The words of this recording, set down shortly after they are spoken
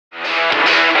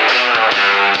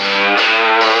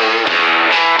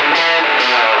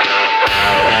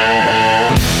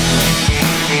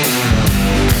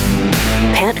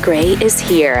Gray is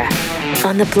here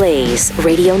on the Blaze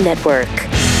Radio Network.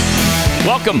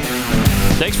 Welcome.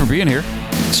 Thanks for being here.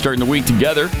 Starting the week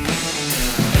together.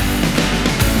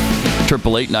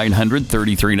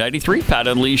 888-900-3393. Pat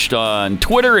Unleashed on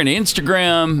Twitter and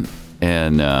Instagram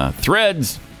and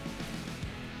Threads.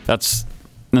 That's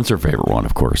our favorite one,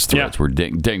 of course. Threads. Yeah. We're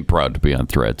dang proud to be on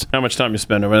Threads. How much time you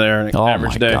spend over there an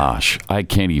average day? Oh, my gosh. I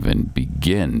can't even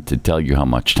begin to tell you how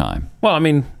much time. Well, I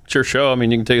mean, it's your show. I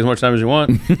mean, you can take as much time as you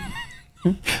want.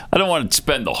 I don't want to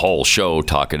spend the whole show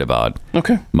talking about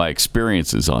my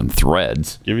experiences on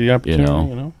Threads. Give you the opportunity,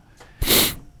 you know.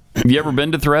 Have you ever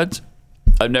been to Threads?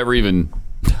 I have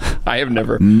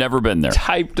never been there.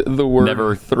 Typed the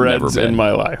word Threads in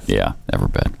my life. Yeah, never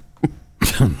been.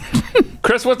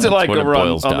 Chris, what's it like over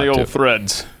on the old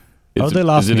Threads? They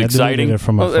lost me. Is it exciting? It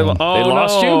from my phone. They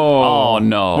lost you? Oh,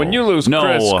 no. When you lose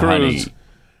Chris Cruz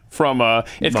from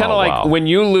it's kind of like when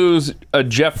you lose a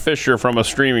Jeff Fisher from a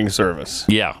streaming service.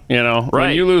 Yeah. You know? Right.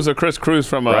 When you lose a Chris Cruz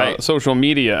from a social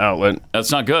media outlet.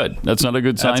 That's not good. That's not a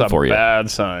good sign for you. That's a bad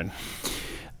sign.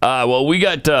 Well,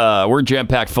 we're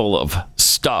jam-packed full of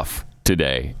stuff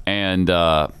today, and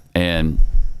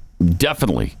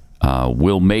definitely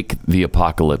we'll make the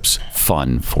apocalypse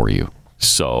fun for you.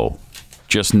 So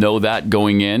just know that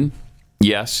going in.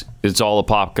 Yes, it's all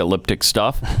apocalyptic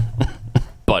stuff,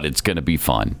 but it's going to be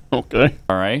fun. Okay.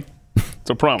 All right? It's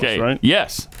a promise, right?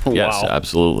 Yes. Yes,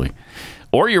 absolutely.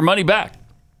 Or your money back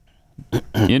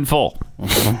in full.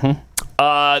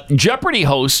 Jeopardy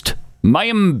host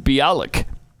Mayim Bialik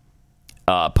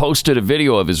posted a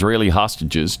video of Israeli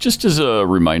hostages, just as a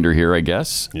reminder here, I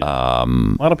guess. Yeah. A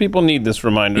lot of people need this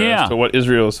reminder as to what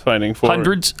Israel is fighting for.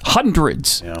 Hundreds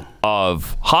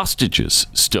of hostages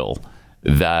still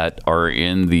that are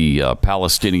in the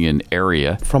Palestinian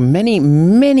area. From many,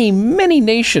 many, many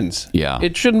nations. Yeah.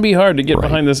 It shouldn't be hard to get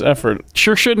behind this effort.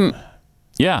 Sure shouldn't.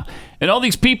 Yeah. And all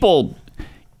these people,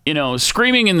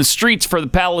 screaming in the streets for the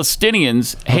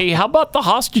Palestinians, hey, how about the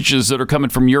hostages that are coming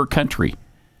from your country?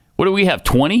 What do we have,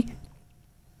 20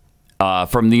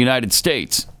 from the United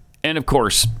States? And, of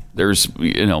course, there's,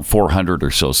 400 or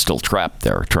so still trapped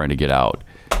there trying to get out.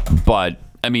 But,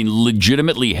 I mean,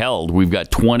 legitimately held. We've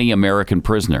got 20 American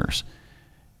prisoners.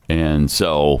 And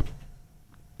so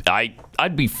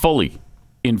I'd be fully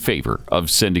in favor of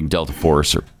sending Delta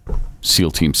Force or SEAL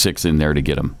Team 6 in there to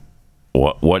get them.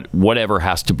 Whatever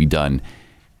has to be done.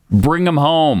 Bring them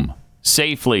home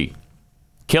safely.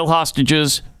 Kill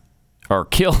hostages. Or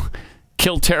kill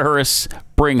terrorists,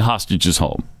 bring hostages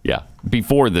home. Yeah,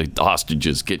 before the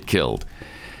hostages get killed.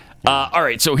 All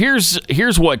right, so here's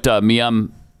what Mayim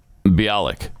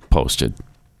Bialik posted.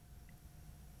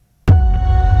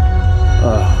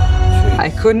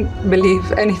 I couldn't believe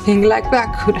anything like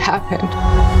that could happen.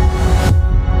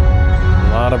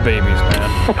 A lot of babies,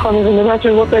 man. I can't even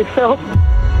imagine what they felt.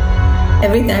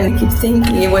 Every time I keep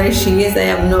thinking where she is, I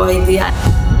have no idea.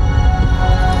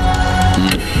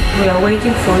 We are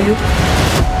waiting for you.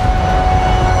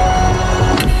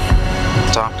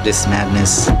 Stop this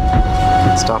madness.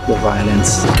 Stop the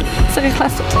violence. It's like a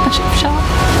classic chip shop.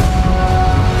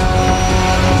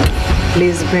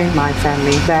 Please bring my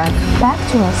family back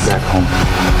to us. Back home.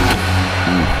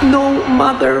 No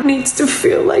mother needs to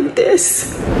feel like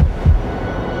this.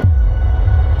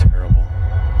 Terrible.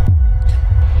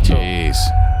 Jeez.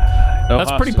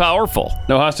 That's pretty powerful.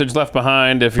 No hostage left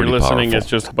behind. If you're listening, it's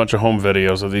just a bunch of home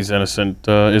videos of these innocent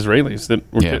Israelis that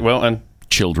were and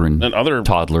children and other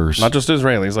toddlers, not just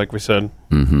Israelis, like we said.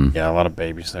 Mm-hmm. Yeah, a lot of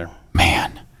babies there.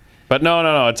 Man, but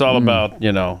no, it's all about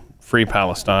free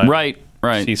Palestine. Right.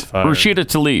 Ceasefire. Rashida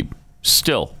Tlaib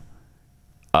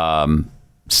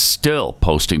still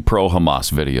posting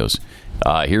pro-Hamas videos.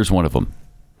 Here's one of them.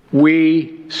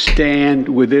 We stand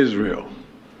with Israel.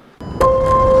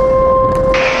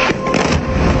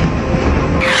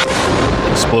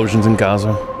 Explosions in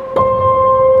Gaza.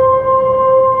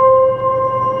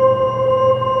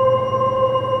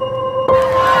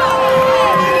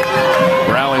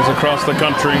 Rallies across the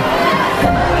country.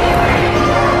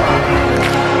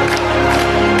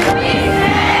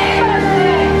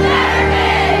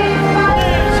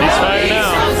 Ceasefire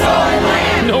now.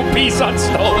 No peace on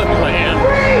stolen land.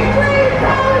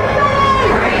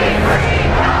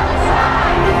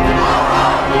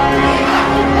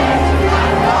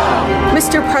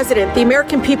 Mr. President, the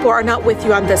American people are not with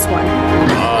you on this one.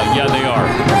 Yeah, they are.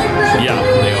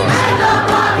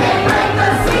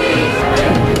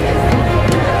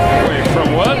 Wait,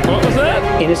 from what? What was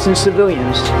that? Innocent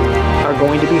civilians are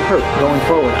going to be hurt going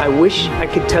forward. I wish I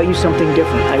could tell you something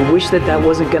different. I wish that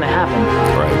wasn't going to happen.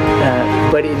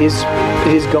 Right. But it is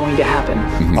going to happen.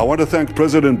 I want to thank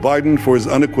President Biden for his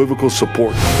unequivocal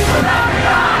support.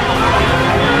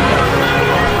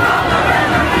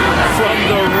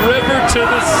 to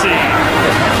the sea.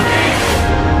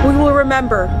 We will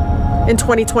remember in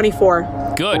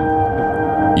 2024. Good.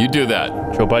 You do that.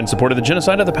 Joe Biden supported the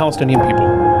genocide of the Palestinian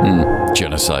people.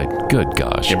 Genocide. Good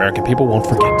gosh. The American people won't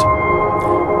forget.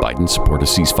 Biden support a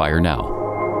ceasefire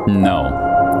now.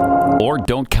 No. Or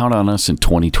don't count on us in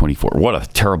 2024. What a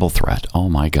terrible threat. Oh,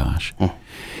 my gosh.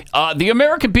 The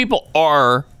American people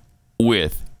are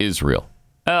with Israel.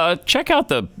 Check out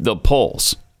the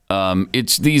polls.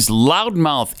 It's these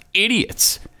loudmouth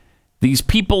idiots, these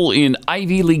people in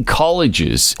Ivy League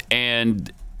colleges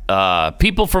and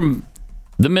people from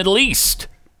the Middle East,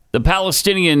 the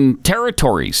Palestinian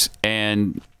territories,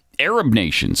 and Arab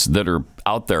nations that are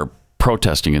out there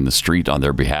protesting in the street on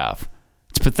their behalf.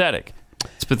 It's pathetic.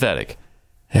 It's pathetic.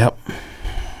 Yep.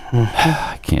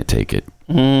 I can't take it.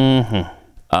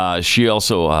 She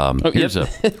also here's a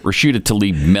Rashida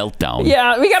Tlaib meltdown.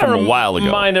 Yeah, we got to a while ago.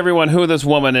 Remind everyone who this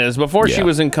woman is. Before she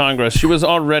was in Congress, she was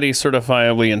already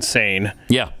certifiably insane.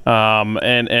 Yeah.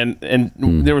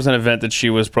 And there was an event that she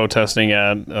was protesting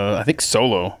at, I think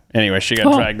Solo. Anyway, she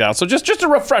got dragged out. So just a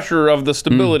refresher of the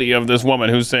stability of this woman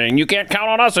who's saying, you can't count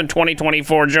on us in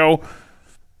 2024, Joe.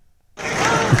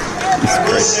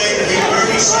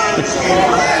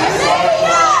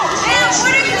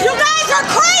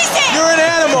 You're an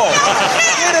animal.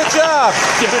 Get a job.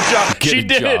 Get a job. She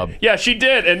did. Yeah, she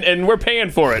did. And we're paying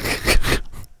for it.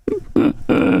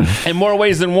 In more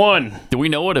ways than one. Do we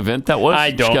know what event that was?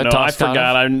 I don't know. I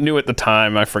forgot. I knew at the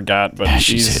time. I forgot. But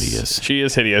she's hideous. She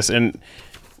is hideous. And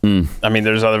I mean,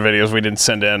 there's other videos we didn't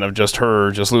send in of just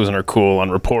her just losing her cool on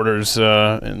reporters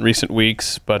in recent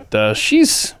weeks. But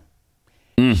she's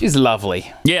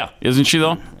lovely. Yeah, isn't she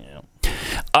though?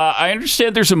 I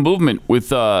understand there's a movement with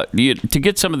to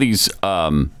get some of these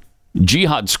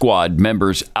Jihad Squad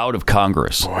members out of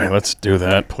Congress. Boy, let's do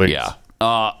that, please. Yeah,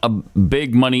 a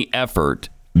big money effort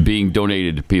being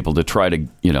donated to people to try to,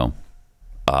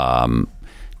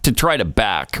 to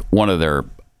back one of their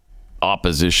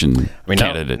opposition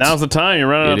candidates. Now's the time. You're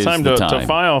running out of time to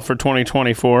file for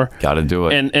 2024. Got to do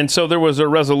it. And so there was a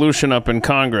resolution up in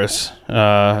Congress.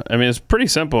 I mean, it's pretty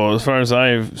simple as far as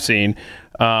I've seen.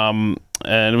 And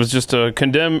it was just to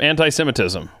condemn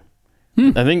anti-Semitism.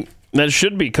 I think that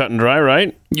should be cut and dry,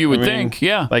 right? You would think,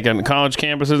 yeah. Like on college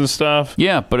campuses and stuff.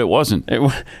 Yeah, but it wasn't. It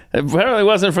apparently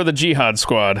wasn't for the Jihad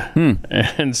Squad.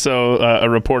 And so a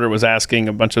reporter was asking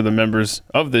a bunch of the members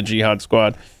of the Jihad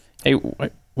Squad, hey,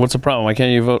 what's the problem? Why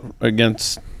can't you vote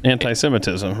against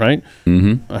anti-Semitism, right?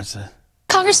 Mm-hmm.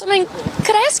 Congresswoman,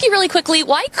 could I ask you really quickly,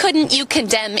 why couldn't you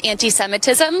condemn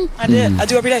anti-Semitism? I did. I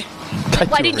do every day.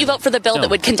 Why didn't you vote for the bill that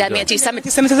would condemn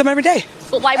anti-Semitism every day?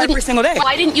 Well, every single day.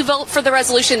 Why didn't you vote for the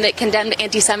resolution that condemned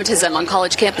anti-Semitism on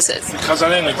college campuses? Because I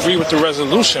didn't agree with the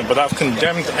resolution, but I've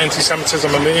condemned anti-Semitism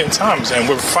a million times, and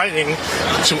we're fighting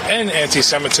to end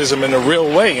anti-Semitism in a real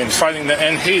way and fighting to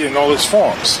end hate in all its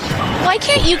forms. Why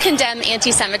can't you condemn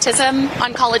anti-Semitism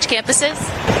on college campuses?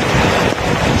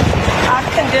 I've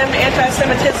condemned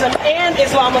anti-Semitism and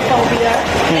Islamophobia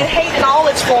and hate in all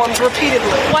its forms repeatedly.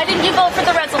 Why didn't you vote for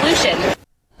the resolution?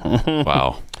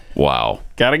 Wow.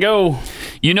 Gotta go.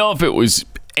 You know, if it was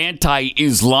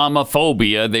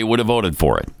anti-Islamophobia, they would have voted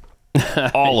for it.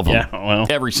 All of them. Yeah, well.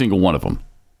 Every single one of them.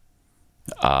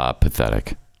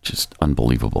 Pathetic. Just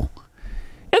unbelievable.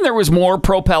 And there was more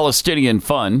pro-Palestinian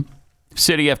fun.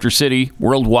 City after city,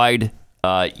 worldwide,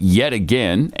 yet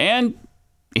again. And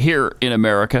here in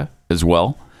America as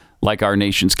well, like our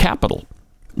nation's capital,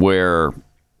 where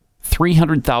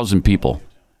 300,000 people,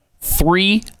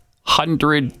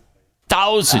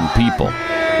 300,000 people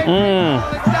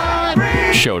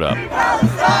showed up.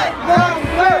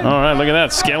 All right, look at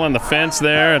that. Scaling the fence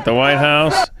there at the White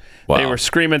House. Wow. They were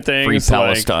screaming things Free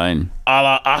Palestine. Like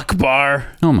Allah Akbar.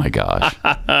 Oh, my gosh.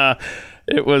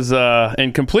 It was,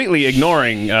 and completely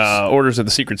ignoring orders of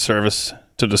the Secret Service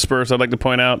to disperse, I'd like to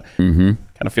point out.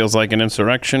 Kind of feels like an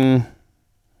insurrection.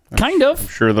 Kind of. I'm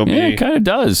sure they'll be it kind of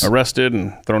does. arrested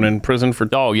and thrown in prison for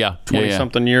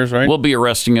 20-something years, right? We'll be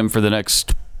arresting him for the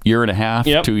next year and a half,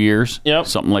 2 years,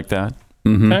 something like that.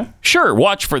 Okay. Sure,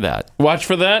 watch for that. Watch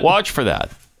for that? Watch for that.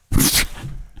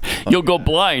 You'll go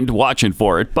blind watching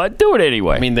for it, but do it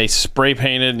anyway. I mean, they spray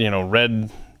painted, red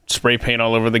spray paint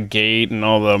all over the gate and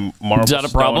all the marble. Is that a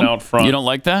problem? Out front. You don't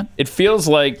like that? It feels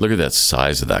like... Look at that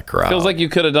size of that crowd. Feels like you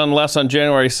could have done less on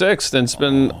January 6th and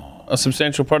spend a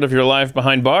substantial part of your life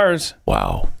behind bars.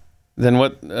 Wow. Than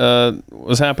what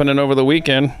was happening over the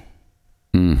weekend.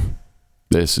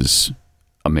 This is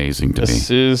amazing to me. This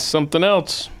is something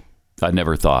else. I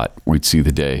never thought we'd see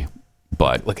the day,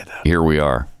 but look at that. Here we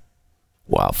are.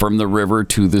 Wow, from the river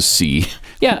to the sea.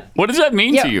 Yeah. What does that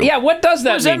mean to you? Yeah, what does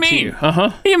that mean to you?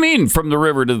 What do you mean from the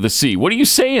river to the sea? What are you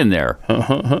saying there?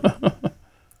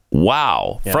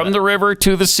 Wow, from the river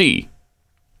to the sea.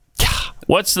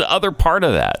 What's the other part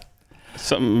of that?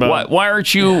 Something about... Why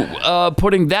aren't you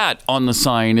putting that on the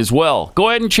sign as well? Go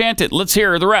ahead and chant it. Let's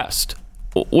hear the rest.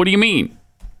 What do you mean?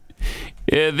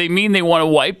 They mean they want to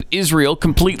wipe Israel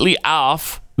completely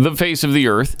off the face of the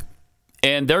earth,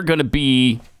 and they're going to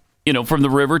be, from the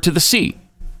river to the sea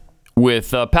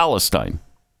with Palestine.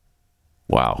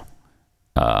 Wow.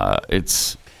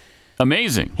 It's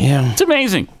amazing. Yeah. It's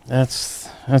amazing. That's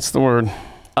the word.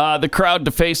 The crowd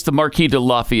defaced the Marquis de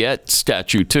Lafayette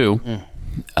statue, too.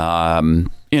 What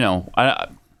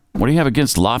do you have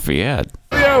against Lafayette?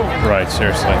 Right,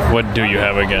 seriously. What do you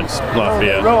have against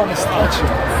Lafayette?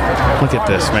 Look at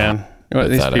this, man.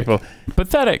 These people.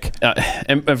 Pathetic.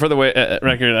 And for the way,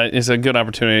 record, it's a good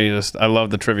opportunity. I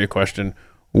love the trivia question.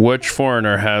 Which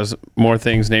foreigner has more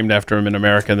things named after him in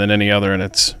America than any other? And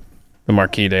it's the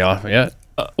Marquis de Lafayette.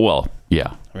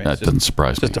 Yeah. That doesn't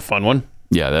surprise me. Just a fun one.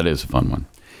 Yeah, that is a fun one.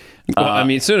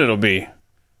 Well, soon it'll be,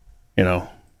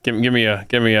 give me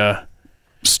a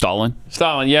Stalin.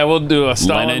 Yeah, we'll do a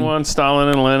Stalin Lenin. one. Stalin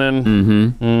and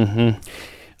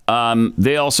Lenin.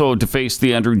 They also defaced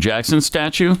the Andrew Jackson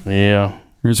statue. Yeah.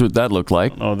 Here's what that looked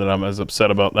like. Oh, that I'm as upset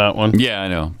about that one. Yeah, I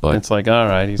know. But it's like, all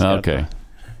right, he's got the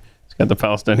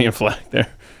Palestinian flag there.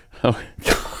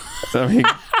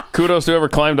 Kudos to whoever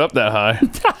climbed up that high.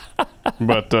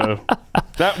 But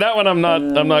that one I'm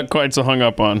not quite so hung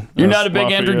up on. You're not a big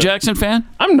Andrew Jackson fan?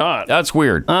 I'm not. That's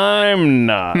weird. I'm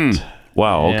not.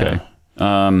 Wow. Okay.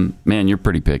 Man, you're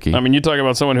pretty picky. You talk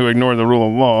about someone who ignored the rule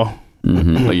of law.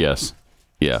 But yes.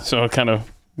 Yeah. So it kind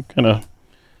of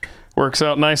works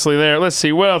out nicely there. Let's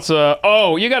see what else.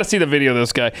 You got to see the video of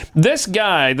this guy. This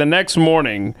guy, the next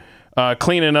morning,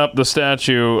 cleaning up the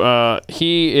statue.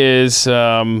 He is.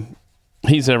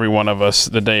 He's every one of us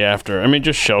the day after.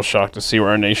 Just shell-shocked to see where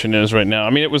our nation is right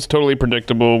now. It was totally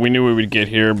predictable. We knew we would get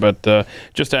here, but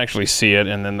just to actually see it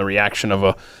and then the reaction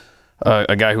of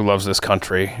a guy who loves this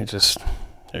country,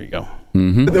 there you go.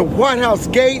 The White House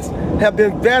gates have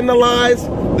been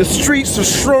vandalized. The streets are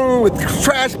strewn with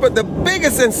trash. But the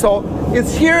biggest insult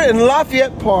is here in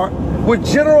Lafayette Park with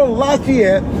General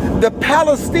Lafayette. The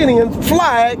Palestinian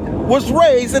flag was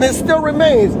raised and it still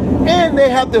remains. And they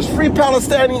have this Free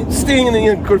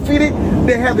Palestinian graffiti.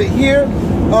 They have it here.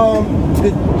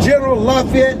 The General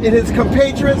Lafayette and his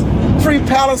compatriots, Free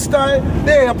Palestine,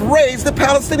 they have raised the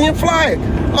Palestinian flag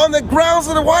on the grounds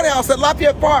of the White House at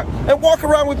Lafayette Park. And walk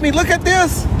around with me. Look at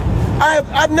this.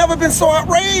 I've never been so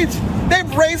outraged.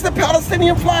 They've raised the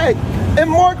Palestinian flag and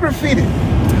more graffiti.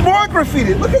 More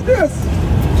graffiti. Look at this.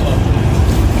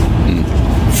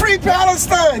 Free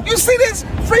Palestine. You see this?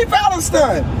 Free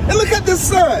Palestine. And look at this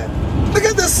sign. Look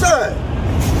at this sign.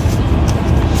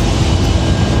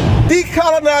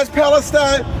 Decolonize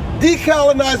Palestine.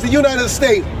 Decolonize the United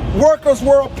States. Workers'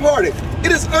 World Party.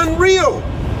 It is unreal.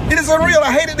 It is unreal.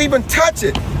 I hate it to even touch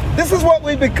it. This is what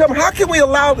we've become. How can we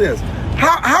allow this?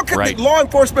 How can the law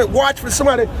enforcement watch for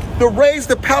somebody to raise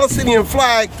the Palestinian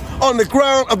flag on the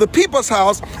ground of the people's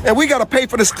house and we got to pay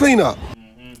for this cleanup?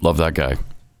 Love that guy.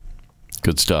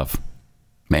 Good stuff.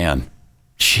 Man.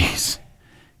 Jeez.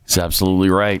 He's absolutely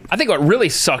right. I think what really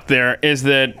sucked there is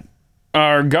that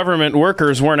our government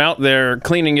workers weren't out there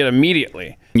cleaning it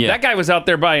immediately. Yeah. That guy was out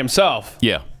there by himself.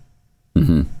 Yeah.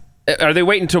 Are they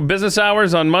waiting until business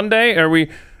hours on Monday? Are we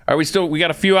still, we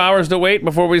got a few hours to wait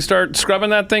before we start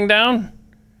scrubbing that thing down?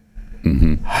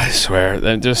 I swear,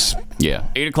 that just... Yeah.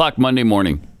 8 o'clock Monday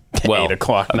morning. Well, 8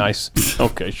 o'clock, nice.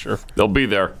 Okay, sure. They'll be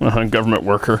there. Government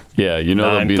worker. Yeah,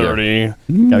 they'll be there.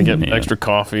 9:30. Gotta get extra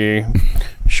coffee.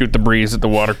 Shoot the breeze at the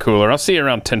water cooler. I'll see you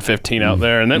around 10:15 out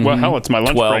there, and then hell, it's my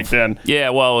lunch 12. break then.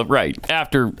 Yeah, well, right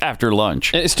after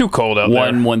lunch. It's too cold out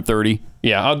there. 1:30.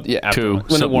 Yeah, after 2, when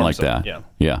it something warms like up. that.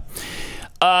 Yeah.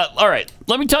 All right,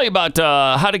 let me tell you about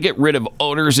how to get rid of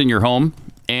odors in your home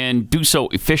and do so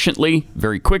efficiently,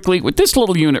 very quickly with this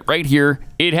little unit right here.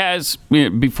 It has.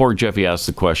 Before Jeffy asks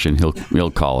the question, he'll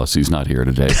call us. He's not here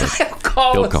today. But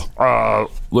he'll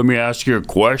call. Let me ask you a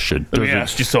question. Let me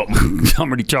ask you something. How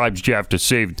many times do you have to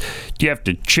save? Do you have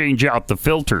to change out the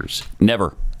filters?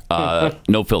 Never.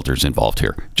 No filters involved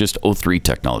here. Just O3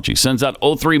 technology. Sends out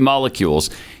O3 molecules,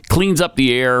 cleans up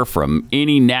the air from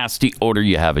any nasty odor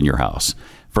you have in your house.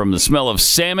 From the smell of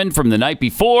salmon from the night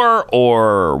before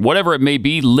or whatever it may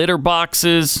be, litter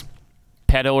boxes,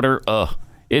 pet odor.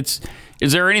 Is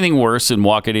there anything worse than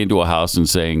walking into a house and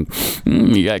saying,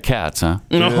 you got cats, huh?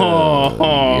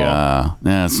 Oh. Yeah.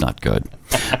 that's not good.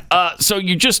 So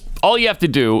all you have to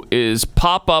do is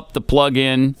pop up the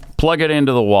plug-in, plug it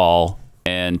into the wall,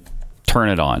 and turn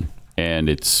it on. And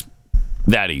it's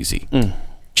that easy.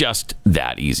 Just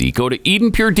that easy. Go to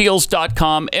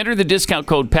EdenPureDeals.com, enter the discount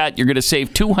code PAT. You're going to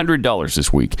save $200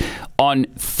 this week on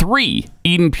 3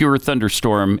 Eden Pure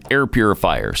Thunderstorm air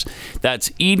purifiers.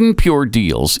 That's Eden Pure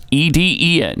Deals,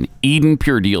 EDEN,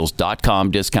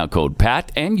 EdenPureDeals.com, discount code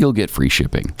PAT, and you'll get free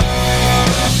shipping.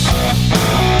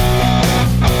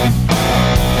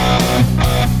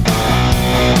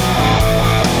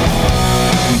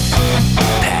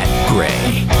 Pat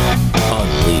Gray,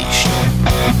 Unleashed.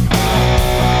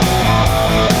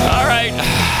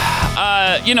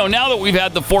 Now that we've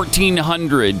had the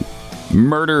 1,400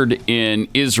 murdered in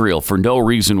Israel for no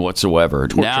reason whatsoever,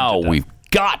 now we've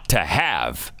got to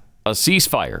have a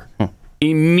ceasefire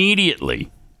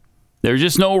immediately. There's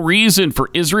just no reason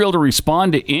for Israel to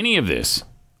respond to any of this.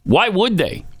 Why would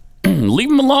they? Leave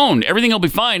them alone. Everything will be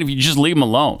fine if you just leave them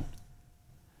alone.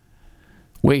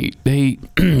 Wait, they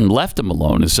left them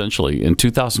alone essentially in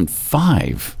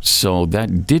 2005, so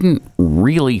that didn't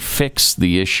really fix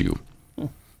the issue.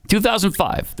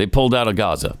 2005, they pulled out of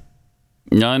Gaza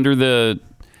under the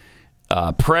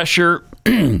pressure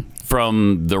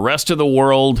from the rest of the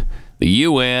world, the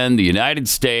UN, the United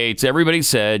States. Everybody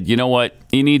said, you know what?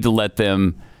 You need to let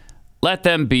them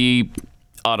be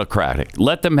autocratic.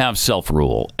 Let them have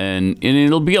self-rule, and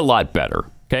it'll be a lot better.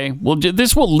 Okay? Well,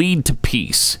 this will lead to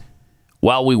peace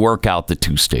while we work out the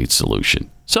two-state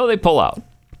solution. So they pull out.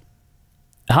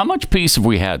 How much peace have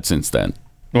we had since then?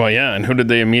 Well, yeah, and who did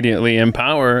they immediately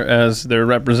empower as their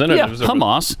representatives? Yeah,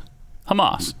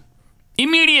 Hamas.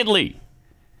 Immediately.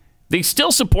 They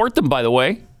still support them, by the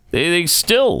way. They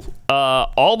still,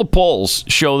 all the polls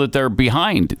show that they're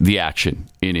behind the action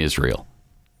in Israel.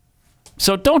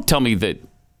 So don't tell me that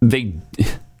they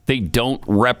don't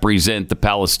represent the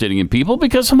Palestinian people,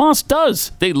 because Hamas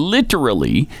does. They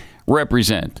literally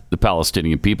represent the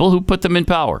Palestinian people who put them in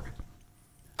power.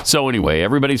 So anyway,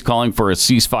 everybody's calling for a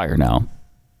ceasefire now.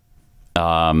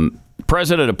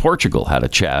 President of Portugal had a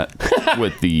chat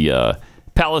with the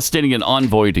Palestinian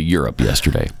envoy to Europe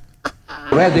yesterday.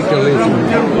 Radicalism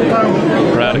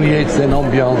creates an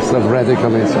ambiance of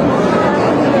radicalism.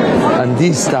 And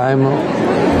this time,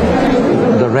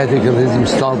 the radicalism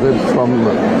started from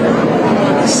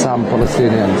some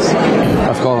Palestinians.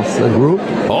 Of course, a group.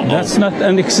 That's not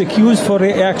an excuse for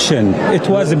reaction. It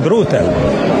was brutal.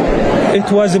 It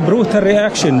was a brutal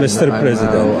reaction, Mr.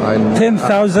 President.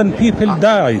 10,000 people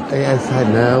died. Yes, I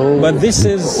know. But this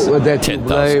is... That you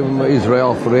blame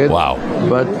Israel for it. Wow.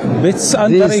 But it's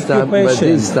under occupation. But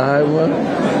this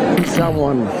time,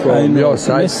 someone from your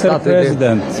side Mr.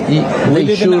 President, we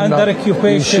live in under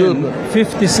occupation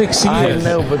 56 years. I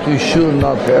know, but you should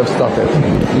not have started.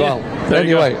 Well,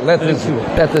 anyway, let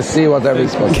us see what that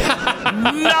is supposed to.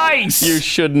 Nice! You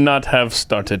should not have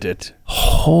started it.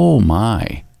 Oh,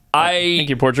 my. Thank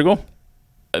you, Portugal.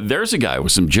 There's a guy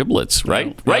with some giblets,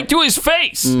 right? Right to his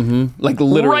face. Mm-hmm. Like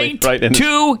literally right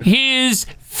to his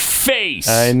face.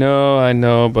 I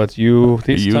know, but you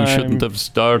shouldn't have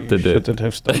started it. Shouldn't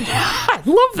have started. I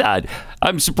love that.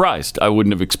 I'm surprised. I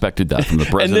wouldn't have expected that from the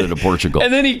president of Portugal.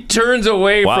 And then he turns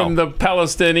away from the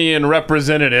Palestinian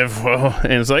representative.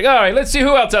 And it's like, all right, let's see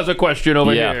who else has a question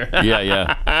over here.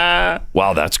 Yeah.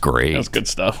 Wow, that's great. That's good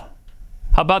stuff.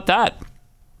 How about that?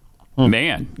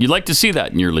 Man, you'd like to see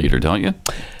that in your leader, don't you?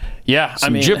 Yeah.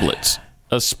 Some giblets,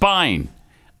 a spine,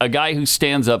 a guy who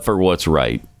stands up for what's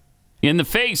right in the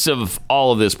face of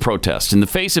all of this protest, in the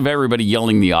face of everybody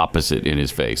yelling the opposite in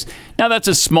his face. Now, that's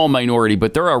a small minority,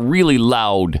 but they're a really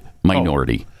loud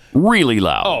minority. Really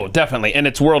loud. Oh, definitely. And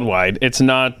it's worldwide. It's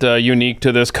not unique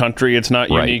to this country. It's not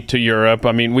unique to Europe.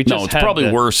 I mean, it's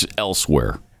probably worse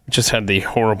elsewhere. We just had the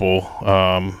horrible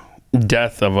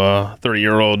death of a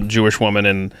 30-year-old Jewish woman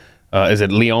in is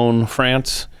it Lyon,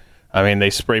 France? I mean, they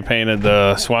spray painted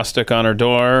the swastika on her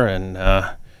door and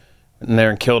there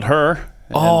and killed her.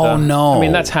 And, no! I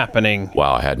mean, that's happening.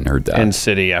 Wow, I hadn't heard that. In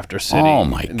city after city. Oh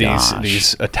my gosh!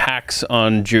 These attacks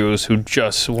on Jews who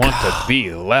just want to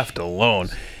be left alone.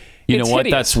 You know what?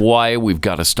 Hideous. That's why we've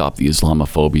got to stop the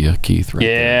Islamophobia, Keith. Right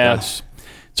there.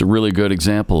 It's a really good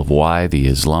example of why the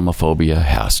Islamophobia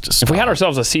has to stop. If we had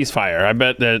ourselves a ceasefire, I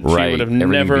bet that she would have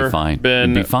never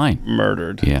been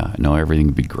murdered. Yeah, no, everything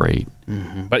would be great.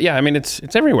 Mm-hmm. But yeah, I mean, it's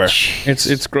everywhere.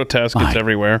 It's grotesque. It's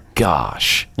everywhere.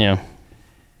 Gosh. Yeah.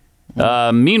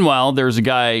 Meanwhile, there's a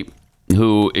guy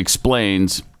who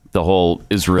explains the whole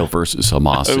Israel versus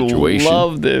Hamas situation. I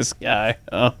love this guy.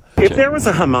 If there was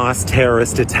a Hamas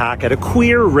terrorist attack at a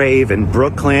queer rave in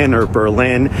Brooklyn or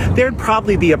Berlin, there'd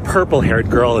probably be a purple-haired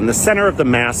girl in the center of the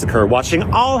massacre watching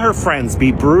all her friends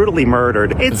be brutally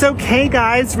murdered. It's okay,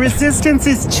 guys. Resistance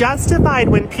is justified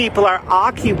when people are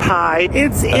occupied.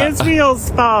 It's Israel's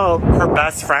fault. Her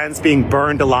best friend's being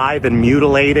burned alive and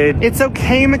mutilated. It's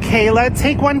okay, Michaela.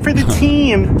 Take one for the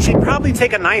team. She'd probably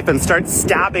take a knife and start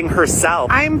stabbing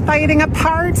herself. I'm fighting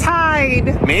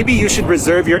apartheid. Maybe you should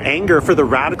reserve your anger for the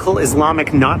radical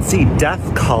Islamic Nazi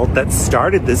death cult that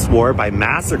started this war by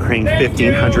massacring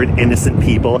 1,500 innocent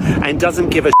people and doesn't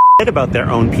give a shit about their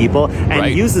own people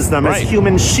and uses them as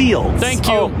human shields. Thank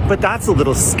you. But that's a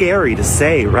little scary to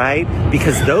say, right?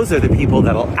 Because those are the people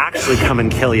that'll actually come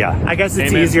and kill you. I guess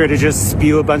it's easier to just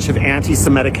spew a bunch of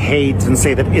anti-Semitic hate and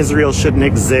say that Israel shouldn't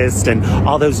exist and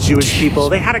all those Jewish people,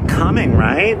 they had it coming,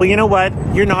 right? Well, you know what?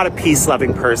 You're not a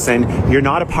peace-loving person. You're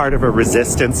not a part of a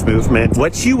resistance movement.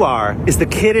 What you are is the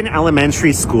kid in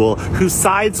elementary school who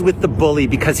sides with the bully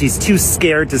because he's too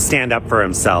scared to stand up for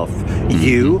himself.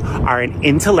 You are an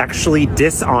intellectually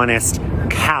dishonest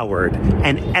coward,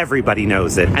 and everybody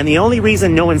knows it. And the only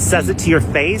reason no one says it to your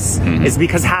face is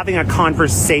because having a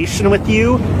conversation with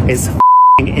you is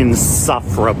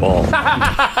insufferable.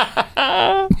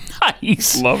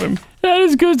 Nice. Love him. That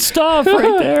is good stuff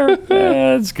right there.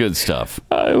 That's good stuff.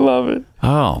 I love it.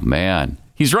 Oh, man.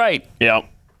 He's right. Yeah.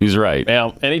 He's right.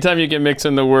 Yeah. Anytime you can mix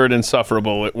in the word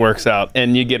insufferable, it works out.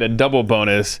 And you get a double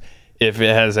bonus if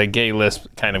it has a gay lisp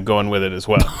kind of going with it as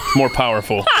well. More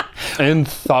powerful.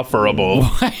 Insufferable.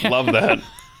 Love that.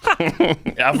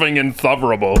 Effing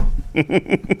insufferable.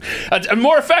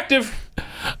 More effective.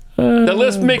 The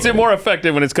lisp makes it more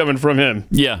effective when it's coming from him.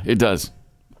 Yeah, it does.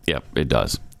 Yeah, it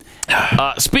does.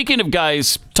 Speaking of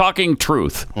guys talking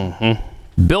truth,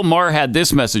 Bill Maher had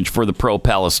this message for the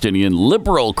pro-Palestinian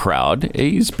liberal crowd.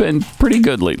 He's been pretty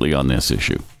good lately on this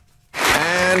issue.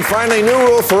 And finally, new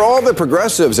rule for all the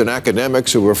progressives and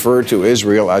academics who refer to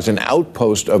Israel as an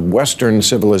outpost of Western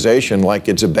civilization like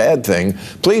it's a bad thing.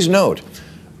 Please note,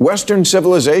 Western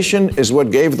civilization is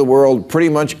what gave the world pretty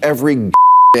much every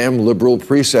damn liberal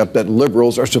precept that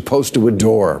liberals are supposed to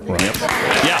adore. Right.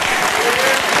 Yeah.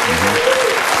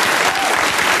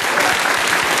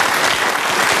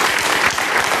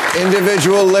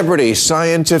 Individual liberty,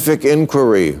 scientific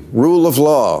inquiry, rule of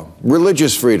law,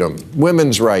 religious freedom,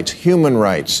 women's rights, human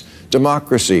rights,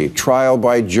 democracy, trial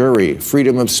by jury,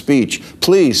 freedom of speech.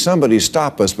 Please, somebody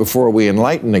stop us before we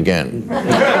enlighten again.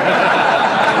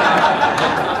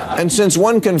 And since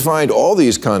one can find all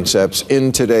these concepts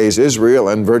in today's Israel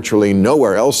and virtually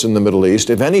nowhere else in the Middle East,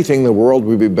 if anything, the world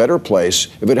would be a better place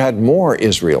if it had more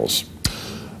Israels.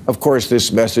 Of course,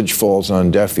 this message falls on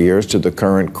deaf ears to the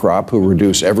current crop who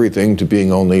reduce everything to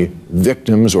being only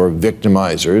victims or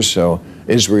victimizers, so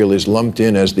Israel is lumped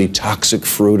in as the toxic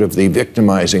fruit of the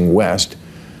victimizing West.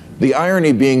 The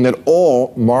irony being that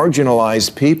all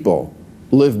marginalized people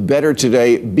live better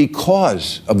today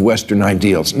because of Western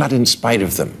ideals, not in spite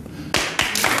of them.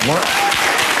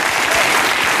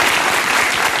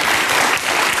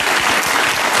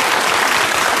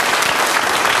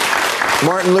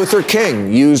 Martin Luther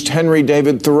King used Henry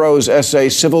David Thoreau's essay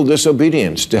Civil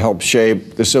Disobedience to help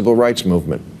shape the civil rights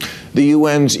movement. The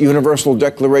UN's Universal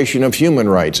Declaration of Human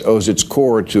Rights owes its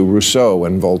core to Rousseau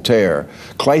and Voltaire.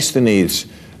 Cleisthenes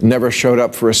never showed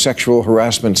up for a sexual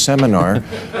harassment seminar.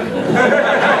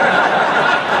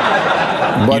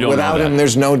 But without him,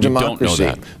 there's no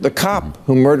democracy. The cop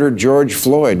who murdered George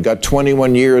Floyd got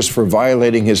 21 years for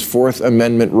violating his Fourth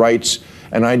Amendment rights,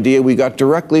 an idea we got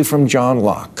directly from John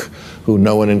Locke, who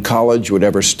no one in college would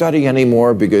ever study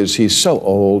anymore because he's so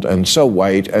old and so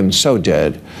white and so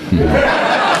dead.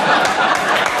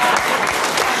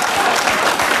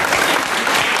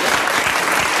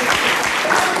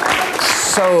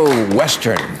 So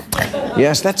Western.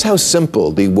 Yes, that's how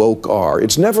simple the woke are.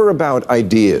 It's never about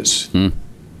ideas.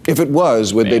 If it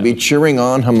was, would they be cheering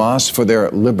on Hamas for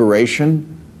their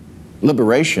liberation?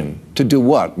 Liberation to do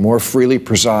what? More freely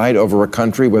preside over a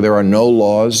country where there are no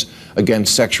laws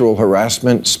against sexual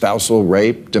harassment, spousal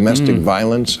rape, domestic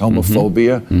violence,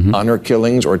 homophobia, honor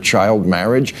killings, or child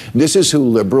marriage? This is who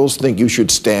liberals think you should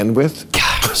stand with?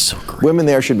 God, so great. Women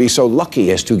there should be so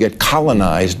lucky as to get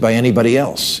colonized by anybody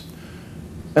else.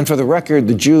 And for the record,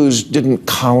 the Jews didn't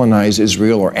colonize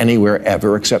Israel or anywhere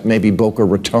ever except maybe Boca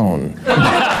Raton.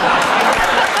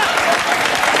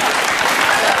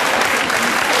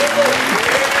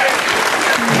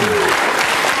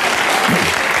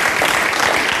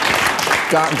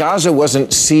 Gaza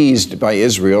wasn't seized by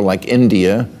Israel like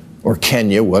India or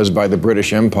Kenya was by the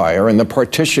British Empire, and the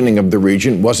partitioning of the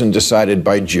region wasn't decided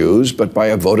by Jews, but by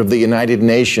a vote of the United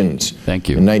Nations. Thank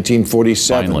you. In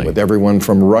 1947, Finally. with everyone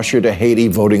from Russia to Haiti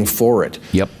voting for it.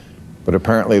 Yep. But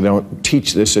apparently they don't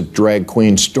teach this at Drag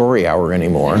Queen Story Hour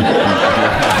anymore. Now,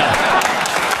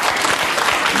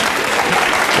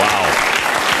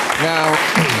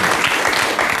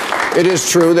 it is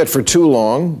true that for too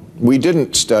long, we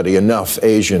didn't study enough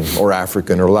Asian or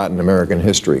African or Latin American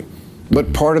history.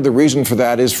 But part of the reason for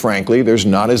that is, frankly, there's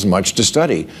not as much to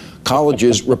study.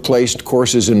 Colleges replaced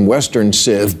courses in Western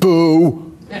Civ.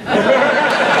 Boo!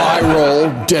 Eye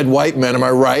roll, dead white men, am I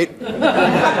right?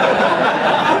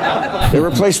 They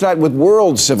replaced that with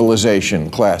world civilization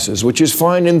classes, which is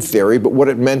fine in theory, but what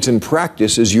it meant in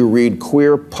practice is you read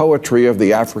queer poetry of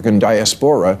the African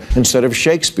diaspora instead of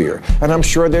Shakespeare. And I'm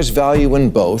sure there's value in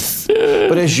both.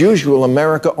 But as usual,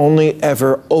 America only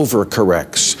ever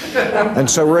overcorrects. And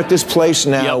so we're at this place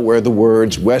now where the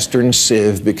words Western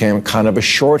Civ became kind of a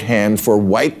shorthand for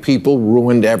white people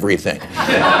ruined everything.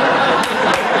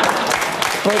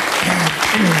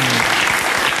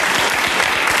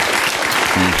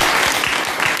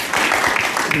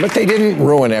 But they didn't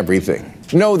ruin everything.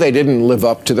 No, they didn't live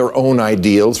up to their own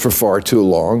ideals for far too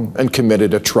long and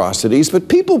committed atrocities, but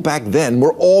people back then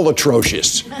were all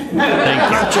atrocious.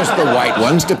 Not just the white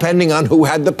ones, depending on who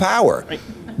had the power.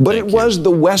 But it was the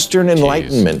Western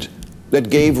Enlightenment that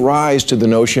gave rise to the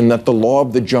notion that the law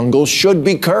of the jungle should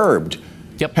be curbed.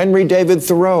 Henry David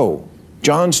Thoreau,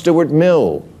 John Stuart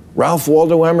Mill, Ralph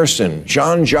Waldo Emerson,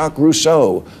 Jean-Jacques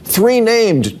Rousseau, three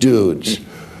named dudes.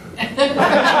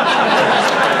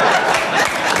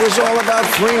 It was all about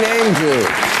three named dudes.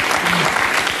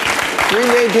 Three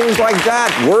named dudes like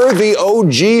that were the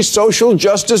OG social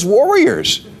justice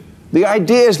warriors. The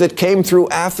ideas that came through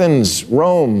Athens,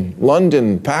 Rome,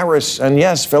 London, Paris, and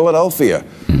yes, Philadelphia,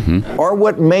 are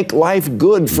what make life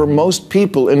good for most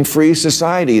people in free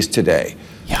societies today.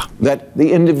 That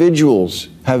the individuals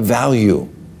have value,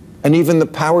 and even the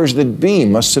powers that be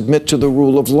must submit to the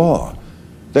rule of law.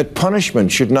 That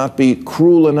punishment should not be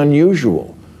cruel and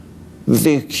unusual. That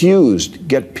the accused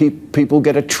people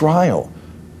get a trial.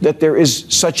 That there is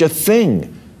such a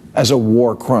thing as a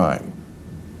war crime.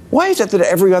 Why is it that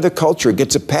every other culture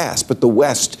gets a pass, but the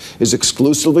West is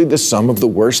exclusively the sum of the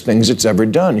worst things it's ever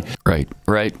done? Right,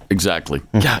 exactly.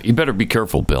 Yeah, you better be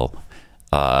careful, Bill.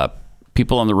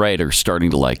 People on the right are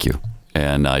starting to like you,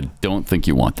 and I don't think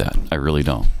you want that. I really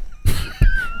don't.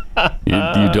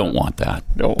 You don't want that.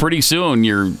 No. Pretty soon,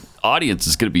 your audience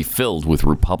is going to be filled with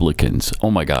Republicans.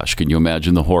 Oh my gosh, can you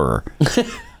imagine the horror?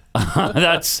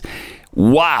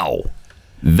 Wow.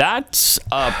 That's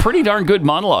a pretty darn good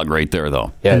monologue right there,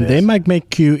 though. Yeah, and they might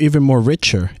make you even more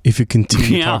richer if you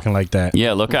continue talking like that.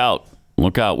 Yeah, look out.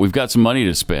 Look out. We've got some money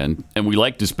to spend, and we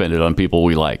like to spend it on people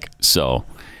we like. So,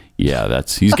 yeah,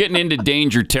 he's getting into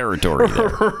danger territory there.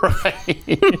 Right.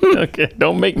 Okay,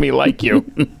 don't make me like you.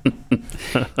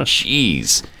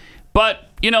 Jeez. But,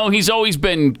 he's always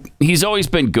been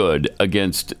good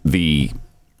against the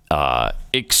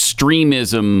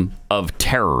extremism of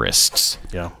terrorists.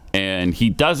 Yeah. And he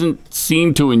doesn't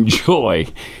seem to enjoy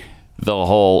the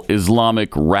whole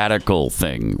Islamic radical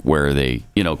thing where they,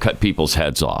 cut people's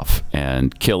heads off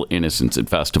and kill innocents at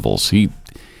festivals. He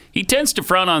tends to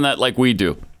frown on that like we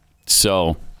do.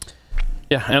 So,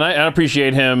 yeah, and I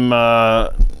appreciate him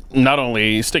not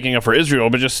only sticking up for Israel,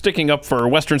 but just sticking up for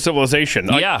Western civilization.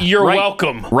 You're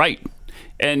welcome. Right.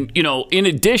 And, in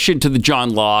addition to the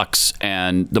John Locke's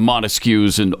and the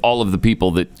Montesquieu's and all of the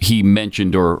people that he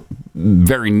mentioned or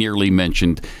very nearly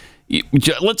mentioned,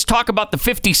 let's talk about the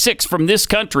 56 from this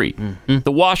country,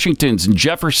 the Washingtons and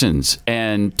Jeffersons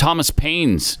and Thomas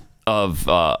Paines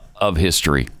of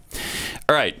history.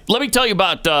 All right, let me tell you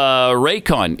about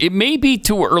Raycon. It may be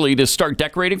too early to start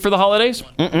decorating for the holidays,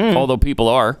 although people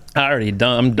are. I'm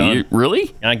done.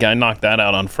 Really? I knocked that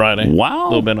out on Friday. Wow. A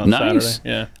little bit on nice. Saturday.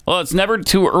 Yeah. Well, it's never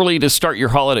too early to start your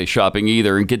holiday shopping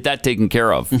either and get that taken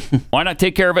care of. Why not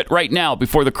take care of it right now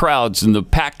before the crowds and the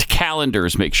packed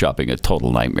calendars make shopping a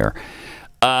total nightmare?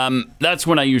 That's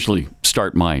when I usually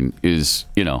start mine is,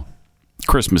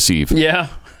 Christmas Eve. Yeah.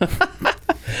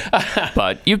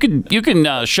 But you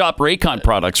can shop Raycon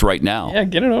products right now. Yeah,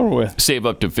 get it over with. Save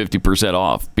up to 50%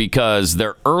 off because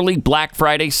their early Black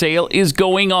Friday sale is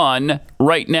going on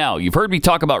right now. You've heard me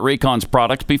talk about Raycon's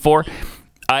products before.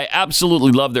 I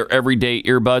absolutely love their everyday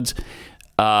earbuds.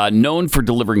 Known for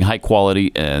delivering high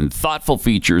quality and thoughtful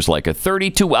features like a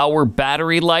 32-hour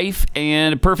battery life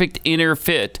and a perfect inner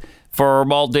fit for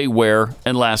all-day wear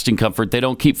and lasting comfort. They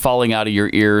don't keep falling out of your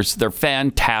ears. They're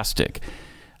fantastic.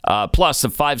 Plus, the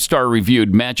 5-star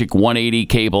reviewed Magic 180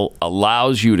 cable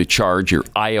allows you to charge your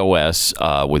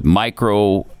iOS with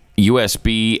micro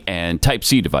USB and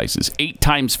Type-C devices 8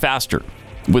 times faster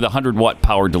with 100-watt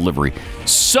power delivery.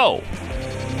 So,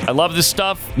 I love this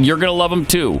stuff. You're going to love them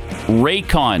too.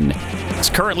 Raycon is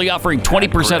currently offering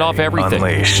 20% off everything.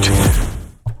 Unleashed.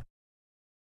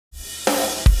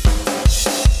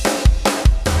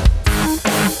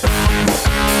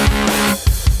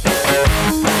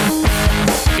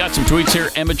 Got some tweets here.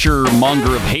 Amateur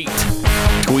Monger of Hate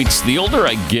tweets, the older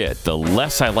I get, the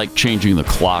less I like changing the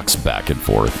clocks back and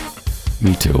forth.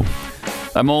 Me too.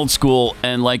 I'm old school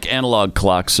and like analog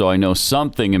clocks, so I know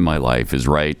something in my life is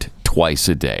right twice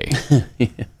a day.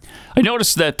 I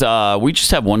noticed that we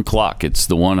just have one clock. It's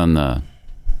the one on the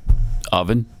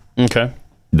oven. Okay.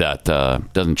 That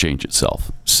doesn't change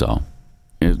itself. So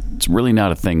it's really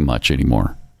not a thing much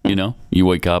anymore. You know, you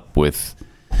wake up with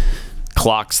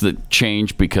clocks that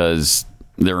change because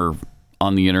they're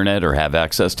on the internet or have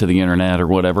access to the internet or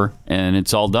whatever, and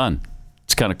it's all done.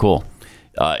 It's kind of cool.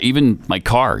 Even my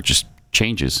car just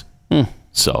changes.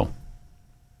 So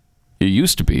it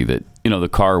used to be that, you know, the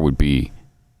car would be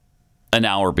an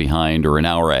hour behind or an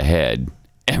hour ahead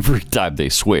every time they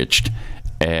switched,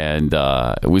 and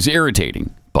it was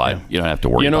irritating, but you don't have to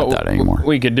worry about that anymore. What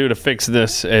we could do to fix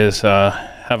this is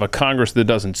have a Congress that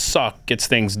doesn't suck, gets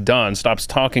things done, stops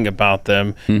talking about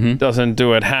them, doesn't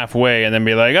do it halfway, and then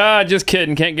be like, just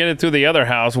kidding, can't get it through the other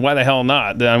house. Why the hell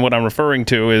not? Then what I'm referring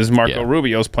to is Marco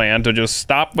Rubio's plan to just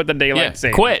stop with the daylight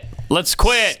savings. Quit. Let's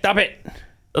quit. Stop it.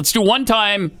 Let's do one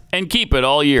time and keep it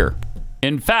all year.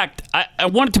 In fact, I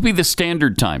want it to be the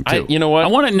standard time, too. You know what? I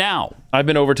want it now. I've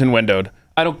been Overton windowed.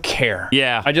 I don't care.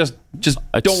 Yeah. I just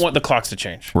don't want the clocks to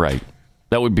change. Right.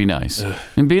 That would be nice.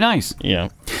 It'd be nice. Yeah.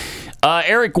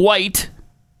 Eric White,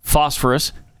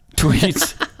 Phosphorus,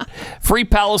 tweets, Free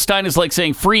Palestine is like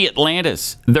saying Free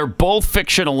Atlantis. They're both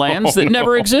fictional lands that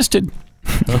never existed.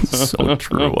 So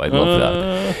true. I love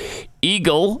that.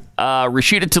 Eagle,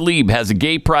 Rashida Tlaib has a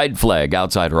gay pride flag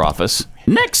outside her office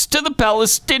next to the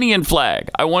Palestinian flag.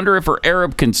 I wonder if her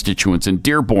Arab constituents in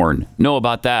Dearborn know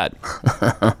about that.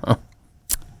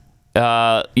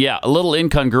 Yeah, a little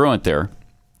incongruent there.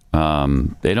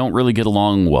 They don't really get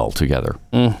along well together.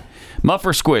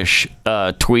 Muffer Squish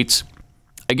tweets,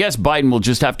 I guess Biden will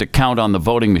just have to count on the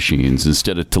voting machines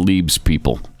instead of Tlaib's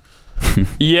people.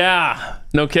 Yeah.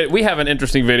 No kidding. We have an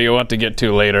interesting video we'll have to get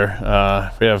to later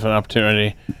if we have an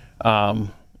opportunity.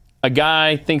 A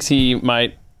guy thinks he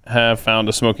might have found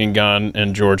a smoking gun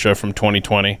in Georgia from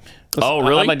 2020. Oh,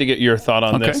 really? I'd like to get your thought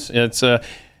on this. It's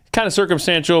kind of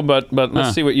circumstantial, but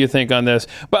let's see what you think on this.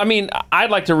 But I mean, I'd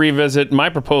like to revisit my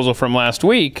proposal from last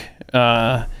week.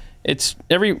 It's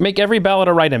make every ballot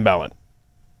a write-in ballot.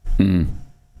 You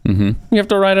have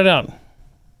to write it out.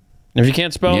 If you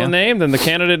can't spell the name, then the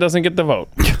candidate doesn't get the vote.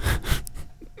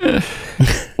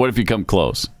 What if you come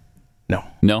close? No.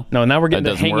 No? No, now we're getting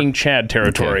to hanging Chad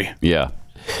territory. Okay.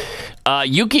 Yeah.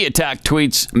 Yuki Attack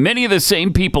tweets, many of the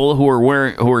same people who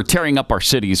are tearing up our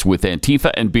cities with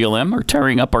Antifa and BLM are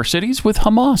tearing up our cities with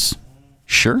Hamas.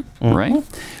 Sure, right?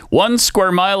 1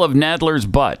 square mile of Nadler's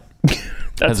butt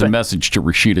has a message to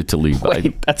Rashida Tlaib.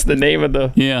 Wait, that's the name of the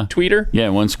tweeter? Yeah,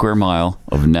 1 square mile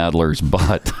of Nadler's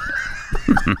butt.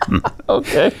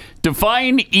 Okay.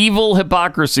 Define evil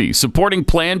hypocrisy, supporting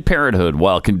Planned Parenthood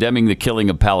while condemning the killing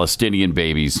of Palestinian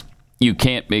babies. You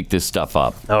can't make this stuff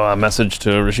up. Oh, a message to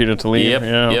Rashida Tlaib?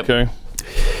 Yep. Okay.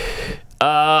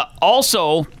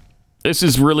 Also, this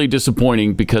is really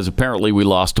disappointing because apparently we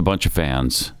lost a bunch of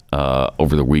fans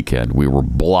over the weekend. We were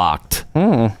blocked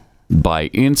by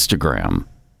Instagram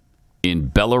in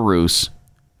Belarus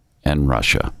and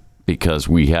Russia because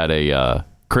we had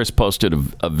Chris posted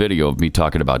a video of me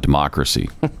talking about democracy.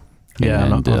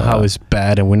 And how it's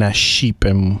bad and we're not sheep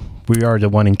and we are the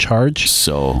one in charge.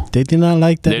 So they did not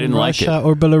like that they didn't in like Russia it.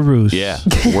 or Belarus. Yeah,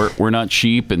 we're not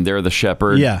sheep and they're the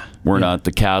shepherd. Yeah. We're not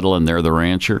the cattle and they're the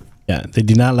rancher. Yeah, they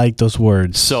did not like those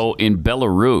words. So in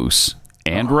Belarus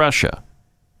and Russia,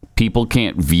 people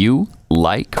can't view,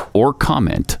 like, or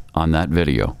comment on that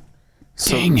video.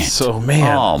 Dang it. So,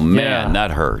 man. Oh, man, that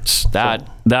hurts. That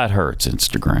hurts,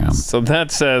 Instagram. So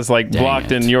that says, like, Dang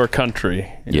blocked it. in your country.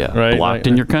 Yeah, right? blocked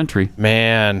in your country.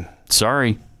 Man.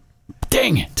 Sorry.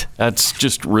 Dang it. That's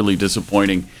just really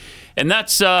disappointing. And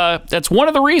that's one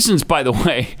of the reasons, by the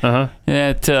way,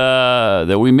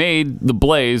 that we made The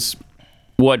Blaze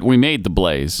what we made The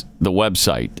Blaze, the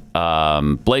website,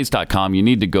 blaze.com. You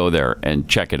need to go there and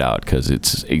check it out because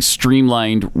it's a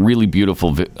streamlined, really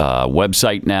beautiful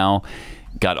website now.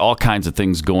 Got all kinds of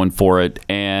things going for it.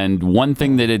 And one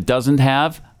thing that it doesn't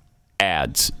have,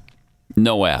 ads.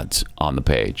 No ads on the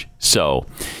page. So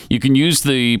you can use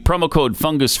the promo code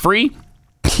FUNGUSFREE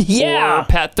or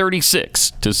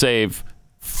PAT36 to save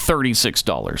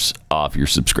 $36 off your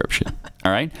subscription.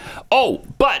 All right. Oh,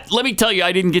 but let me tell you,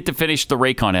 I didn't get to finish the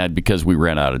Raycon ad because we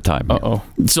ran out of time.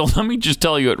 So let me just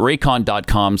tell you at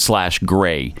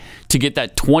raycon.com/gray to get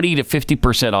that 20 to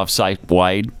 50% off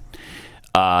site-wide.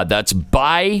 That's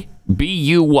buy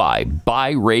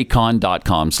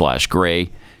raycon.com/gray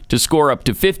to score up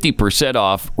to 50%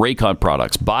 off Raycon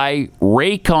products. Buy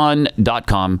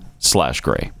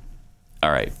raycon.com/gray.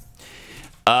 All right.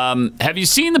 Have you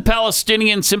seen the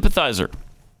Palestinian sympathizer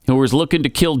who was looking to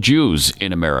kill Jews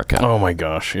in America? Oh my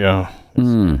gosh, yeah.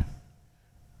 Look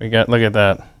at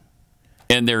that.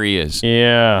 And there he is.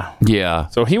 Yeah. Yeah.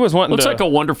 So he was wanting Looks like a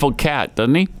wonderful cat,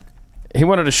 doesn't he? He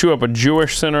wanted to shoot up a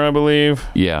Jewish center, I believe.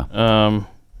 Yeah.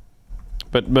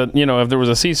 But you know, if there was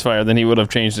a ceasefire, then he would have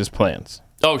changed his plans.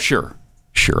 Oh, sure.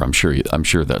 I'm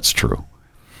sure that's true.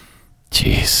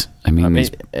 Jeez. I mean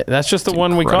that's just the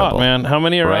one we caught, man. How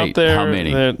many are out there? How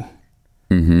many?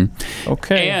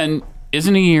 Okay. And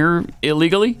isn't he here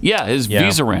illegally? Yeah, his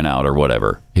visa ran out or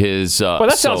whatever. Well,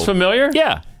 that sounds familiar.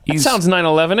 Yeah. That sounds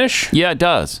 9/11-ish. Yeah, it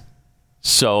does.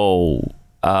 So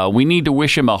we need to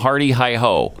wish him a hearty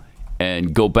hi-ho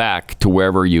and go back to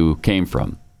wherever you came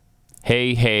from.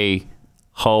 Hey, hey,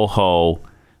 ho, ho.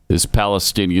 This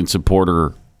Palestinian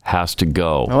supporter has to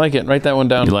go. I like it. Write that one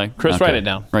down. You like? Chris, Okay. write it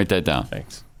down. Write that down.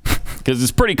 Thanks. Because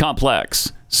it's pretty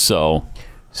complex. So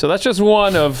that's just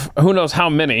one of who knows how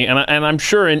many. And I'm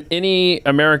sure in any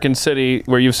American city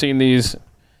where you've seen these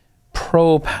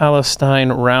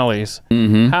pro-Palestine rallies,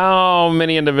 how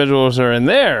many individuals are in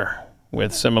there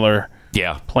with similar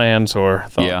plans or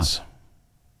thoughts? Yeah.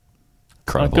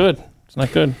 Incredible. Not good. It's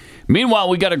not good. Meanwhile,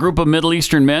 we got a group of Middle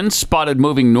Eastern men spotted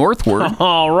moving northward.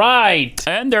 All right.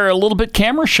 And they're a little bit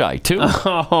camera shy, too.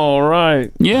 All right.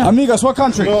 Yeah. Amigos, what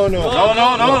country? No.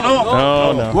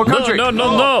 What country?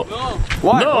 No.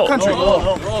 Why? No. What country?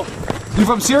 You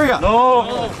from Syria?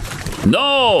 No.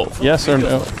 Yes or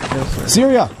no? Yes, sir.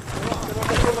 Syria.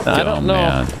 I don't know.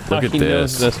 Man. Look how at he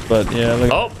knows this. But yeah.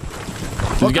 Look. Oh.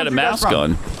 He's got a mask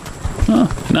on. Huh,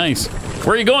 nice.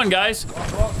 Where are you going, guys?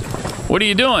 What are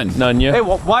you doing? None yet. Hey,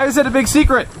 why is it a big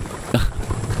secret?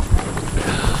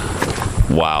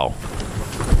 Wow.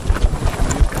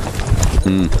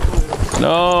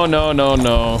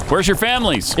 No. Where's your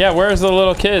families? Yeah, where's the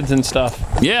little kids and stuff?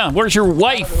 Yeah, where's your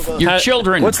wife? Your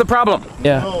children? What's the problem?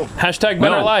 Yeah. Hashtag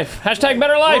better life. Hashtag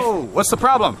better life. Whoa, what's the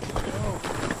problem?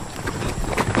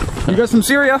 You guys from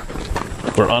Syria?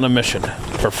 We're on a mission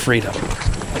for freedom.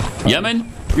 Yemen?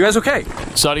 You guys okay?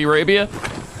 Saudi Arabia?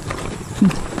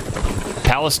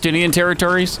 Palestinian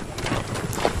territories?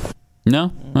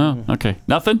 No? Oh, okay.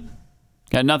 Nothing?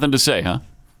 Got nothing to say, huh?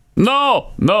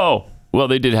 No. Well,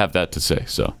 they did have that to say,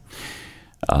 so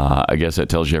I guess that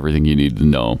tells you everything you need to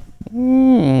know.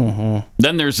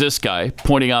 Then there's this guy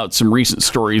pointing out some recent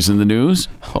stories in the news.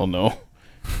 Oh, no.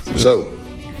 So,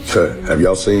 have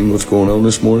y'all seen what's going on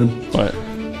this morning? What?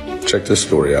 Check this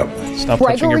story out.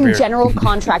 Bregering General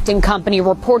Contracting Company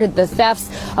reported the thefts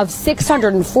of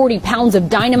 640 pounds of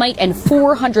dynamite and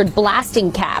 400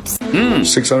 blasting caps.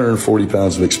 640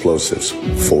 pounds of explosives,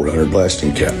 400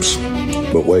 blasting caps.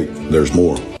 But wait, there's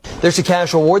more. There's a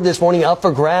cash reward this morning up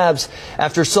for grabs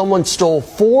after someone stole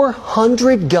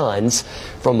 400 guns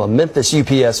from a Memphis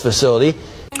UPS facility.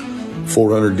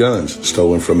 400 guns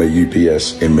stolen from a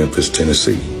UPS in Memphis,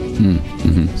 Tennessee.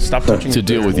 Stop touching to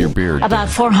deal with your beard. About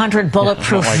 400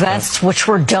 bulletproof vests, which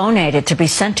were donated to be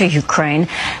sent to Ukraine,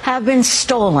 have been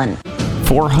stolen.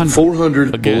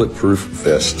 400 bulletproof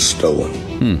vests stolen.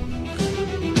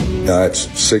 Now that's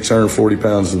 640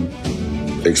 pounds of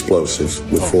explosives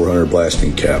with 400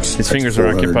 blasting caps. His fingers are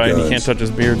occupied. He can't touch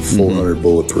his beard. 400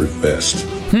 bulletproof vests.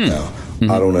 Now,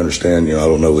 I don't understand. I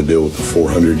don't know the deal with the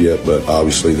 400 yet, but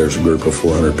obviously there's a group of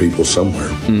 400 people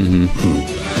somewhere.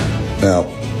 Now,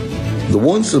 the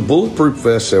bulletproof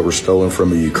vests that were stolen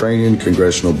from a Ukrainian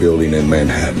congressional building in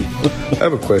Manhattan. I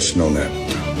have a question on that.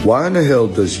 Why in the hell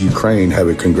does Ukraine have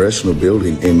a congressional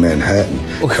building in Manhattan?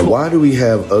 And why do we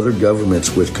have other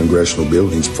governments with congressional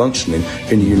buildings functioning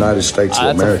in the United States of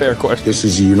America? That's a fair question. This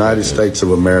is the United States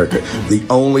of America. The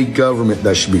only government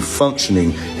that should be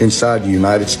functioning inside the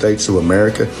United States of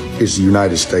America is the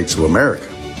United States of America.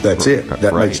 That's it.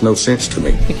 That makes no sense to me.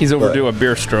 I think he's overdue a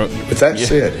beer stroke. But that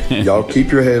said, y'all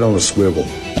keep your head on a swivel.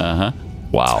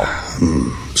 Wow.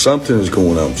 Something is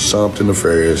going on. Something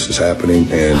nefarious is happening,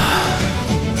 and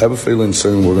I have a feeling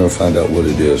soon we're going to find out what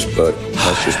it is, but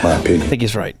that's just my opinion. I think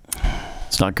he's right.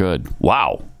 It's not good.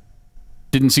 Wow.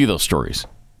 Didn't see those stories.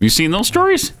 You seen those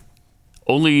stories?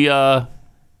 Only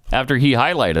after he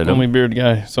highlighted Only him. beard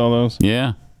guy saw those.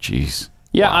 Yeah. Jeez.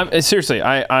 Yeah, seriously,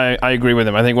 I agree with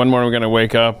him. I think one morning we're going to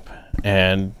wake up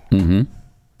and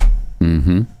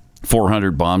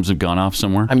 400 bombs have gone off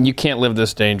somewhere. I mean, you can't live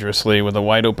this dangerously with a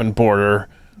wide open border,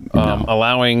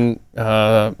 allowing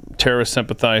terrorist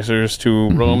sympathizers to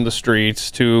roam the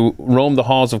streets, to roam the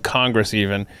halls of Congress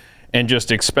even, and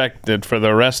just expect that for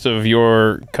the rest of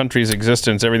your country's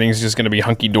existence, everything's just going to be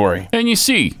hunky-dory. And you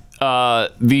see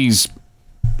these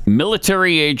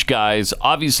military-age guys,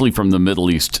 obviously from the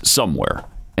Middle East somewhere,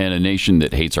 and a nation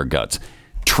that hates our guts,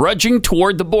 trudging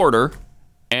toward the border,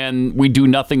 and we do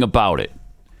nothing about it.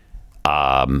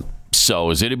 So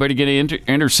is anybody going to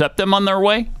intercept them on their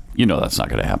way? You know that's not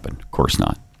going to happen. Of course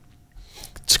not.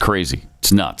 It's crazy.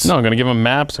 It's nuts. No, I'm going to give them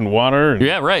maps and water.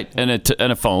 Yeah, right. And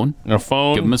a phone. And a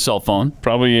phone. Give them a cell phone.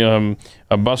 Probably a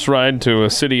bus ride to a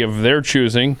city of their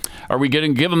choosing. Are we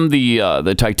going to give them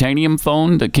the titanium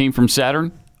phone that came from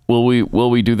Saturn? Will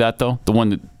we do that though? The one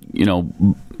that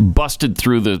busted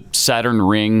through the Saturn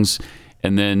rings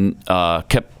and then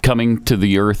kept coming to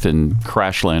the Earth and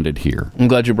crash landed here. I'm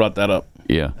glad you brought that up.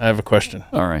 Yeah. I have a question.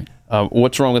 All right.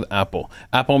 What's wrong with Apple?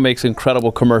 Apple makes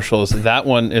incredible commercials. That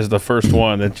one is the first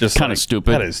one that's just kind of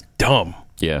stupid. That is dumb.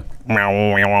 Yeah. And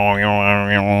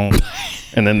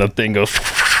then the thing goes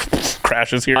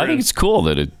crashes here. I think it's cool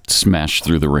that it smashed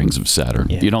through the rings of Saturn.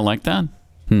 Yeah. You don't like that?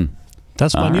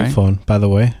 That's my new phone, by the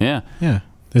way. Yeah. Yeah.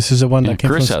 This is the one that came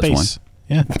Chris from has space. one.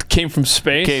 Yeah. Came from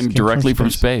space? Came directly from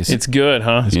space. It's good,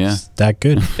 huh? Yeah. It's that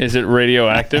good. Is it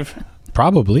radioactive?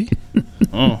 Probably.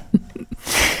 Oh.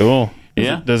 Cool.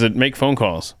 Yeah. Does it make phone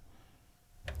calls?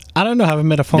 I don't know. I haven't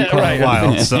met a phone call in a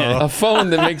while. So. A phone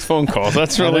that makes phone calls.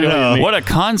 That's really unique. What a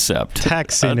concept.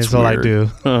 Texting That's is all weird. I do.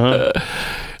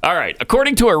 All right.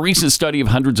 According to a recent study of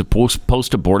hundreds of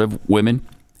post-abortive women,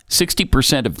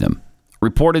 60% of them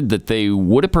reported that they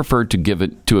would have preferred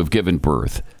to have given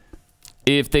birth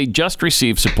if they just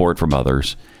received support from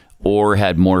others or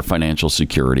had more financial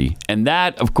security. And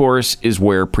that, of course, is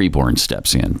where preborn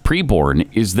steps in. Preborn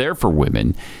is there for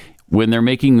women when they're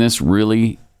making this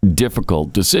really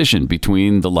difficult decision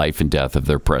between the life and death of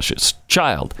their precious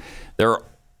child. They're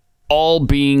all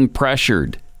being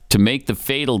pressured to make the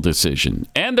fatal decision,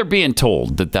 and they're being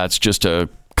told that that's just a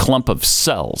clump of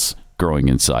cells growing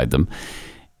inside them.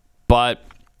 But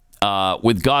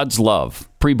with God's love,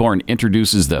 preborn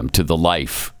introduces them to the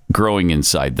life growing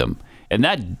inside them, and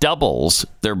that doubles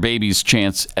their baby's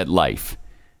chance at life.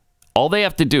 All they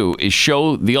have to do is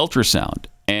show the ultrasound,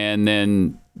 and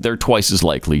then they're twice as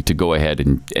likely to go ahead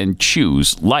and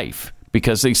choose life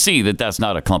because they see that that's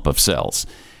not a clump of cells.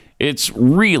 It's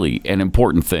really an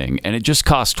important thing, and it just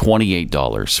costs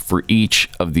 $28 for each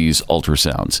of these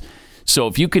ultrasounds. So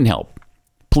if you can help,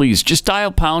 please just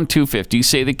dial pound 250,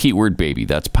 say the keyword baby.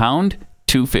 That's pound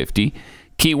 250,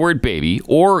 keyword baby,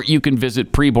 or you can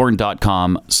visit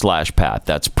preborn.com/Pat.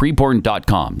 That's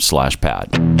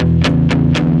preborn.com/Pat.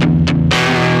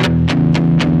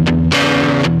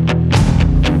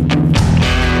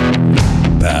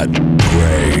 Pat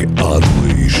Gray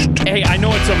Unleashed. Hey, I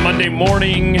know it's a Monday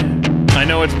morning. I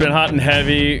know it's been hot and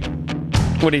heavy.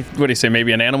 What do you say?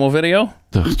 Maybe an animal video?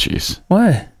 Oh, jeez.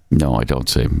 What? No, I don't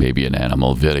say maybe an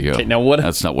animal video. Okay, now what?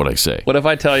 That's not what I say. What if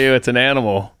I tell you it's an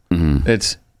animal?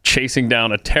 It's chasing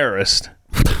down a terrorist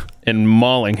and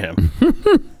mauling him.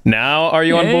 Now, are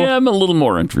you on board? I'm a little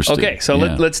more interested. Okay, so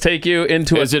Yeah. let's take you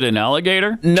into Is it an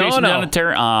alligator? No, chasing no. down a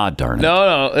terror? Ah, darn it.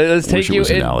 No. Let's Wish take it you was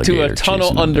an into alligator a tunnel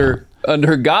chasing them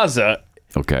under Gaza.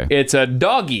 Okay. It's a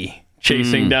doggy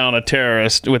chasing down a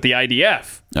terrorist with the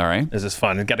IDF. All right. This is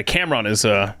fun. He's got a camera on his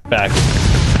back.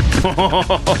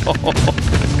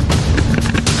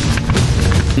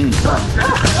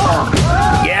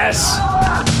 Yes.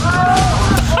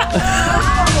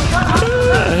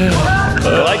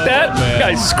 Like that?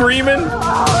 Guy's screaming.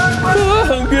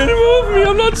 Oh, get him off me.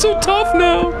 I'm not so tough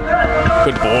now.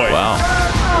 Good boy. Wow.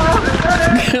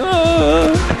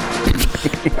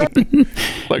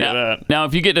 Look at that. Now,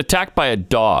 if you get attacked by a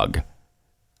dog,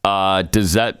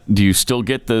 do you still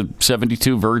get the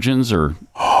 72 virgins or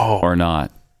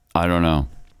not? I don't know.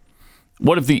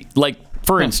 What if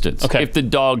for instance, if the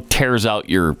dog tears out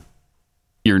your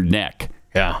neck,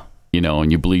 yeah,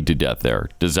 and you bleed to death there,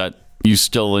 you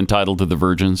still entitled to the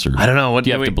virgins? Or I don't know. What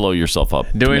do you have to blow yourself up?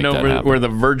 Do we know where the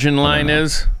Virgin Line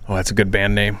is? Oh, that's a good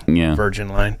band name. Yeah, Virgin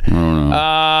Line. I don't know.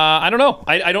 I don't know.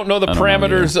 I don't know the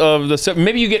parameters of the.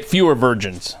 Maybe you get fewer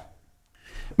virgins.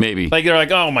 Maybe. Like they're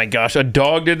like, oh my gosh, a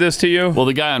dog did this to you. Well,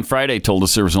 the guy on Friday told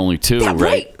us there was only two. Yeah,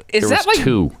 right? Is there that was like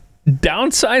two?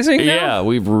 Downsizing now? Yeah,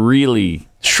 we've really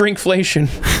shrinkflation.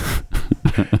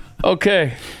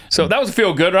 Okay, so that was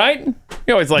feel good, right?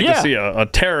 You always like to see a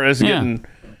terrorist getting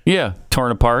Yeah,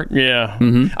 torn apart. Yeah.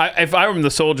 If I were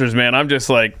the soldiers, man, I'm just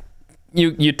like,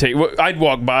 you take. I'd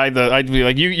walk by I'd be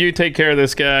like, you take care of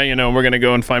this guy. We're gonna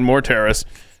go and find more terrorists,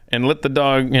 and let the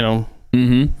dog.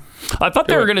 I thought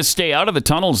they were going to stay out of the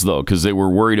tunnels though, because they were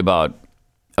worried about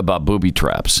booby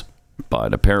traps.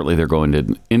 But apparently they're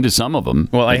going into some of them.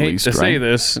 Well, I hate to say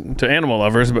this to animal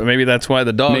lovers, but maybe that's why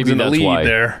the dog's in the lead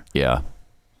there. Yeah,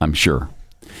 I'm sure.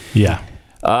 Yeah.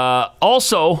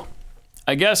 Also,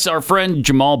 I guess our friend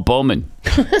Jamal Bowman,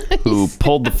 who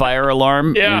pulled the fire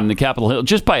alarm in the Capitol Hill,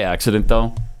 just by accident,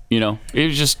 though. It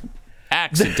was just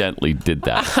accidentally did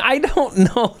that. I don't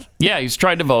know. Yeah, he's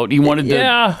trying to vote. He wanted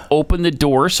to open the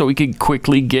door so he could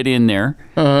quickly get in there.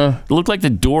 It looked like the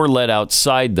door led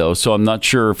outside, though, so I'm not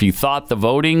sure if he thought the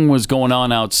voting was going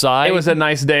on outside. It was a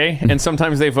nice day, and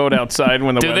sometimes they vote outside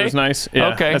when the weather's nice.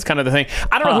 Yeah, okay. That's kind of the thing.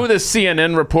 I don't know who this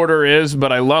CNN reporter is,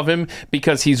 but I love him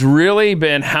because he's really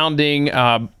been hounding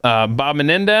Bob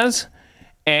Menendez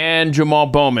and Jamal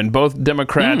Bowman, both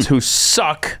Democrats who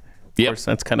suck. Of course,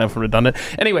 that's kind of redundant.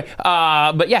 Anyway,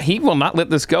 but yeah, he will not let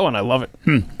this go, and I love it.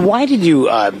 Why did you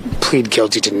plead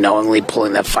guilty to knowingly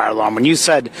pulling that fire alarm when you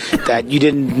said that you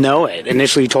didn't know it?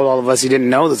 Initially, you told all of us you didn't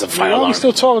know there's a fire alarm. We're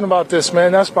still talking about this,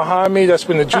 man. That's behind me. That's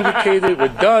been adjudicated. We're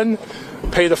done.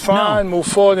 Pay the fine. Move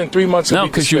forward in 3 months. No,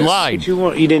 because you lied. You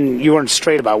weren't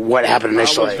straight about what happened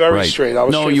initially. I was very straight. I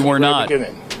was straight you from were the not.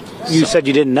 Beginning. You said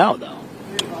you didn't know, though.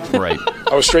 Right.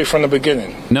 I was straight from the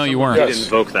beginning. No, you weren't. You didn't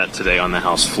invoke that today on the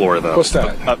House floor, though. What's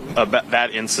that?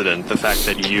 That incident, the fact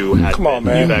that you've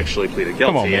actually pleaded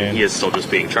guilty, and he is still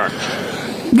just being charged.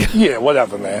 Yeah,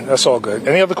 whatever, man. That's all good.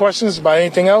 Any other questions about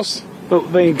anything else? But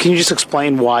can you just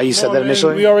explain why you said that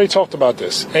initially? We already talked about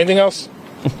this. Anything else?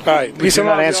 All right. Peace and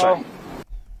love, answering.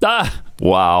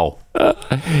 Wow.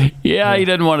 Yeah, he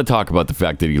didn't want to talk about the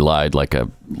fact that he lied like a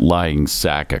lying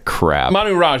sack of crap.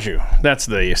 Manu Raju, that's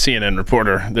the CNN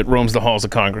reporter that roams the halls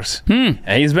of Congress. And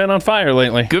he's been on fire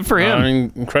lately. Good for him. I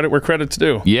mean, credit where credit's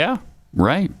due. Yeah,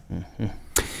 right.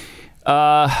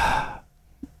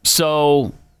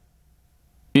 So,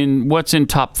 what's in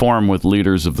top form with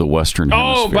leaders of the Western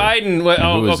Hemisphere?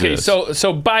 Biden. Okay. So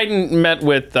Biden met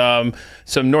with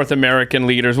some North American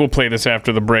leaders. We'll play this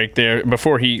after the break there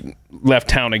before he left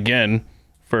town again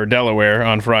for Delaware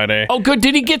on Friday. Oh, good.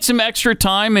 Did he get some extra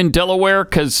time in Delaware?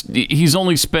 Because he's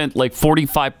only spent like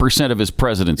 45% of his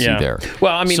presidency there.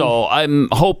 Well, I mean, so I'm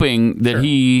hoping that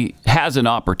he has an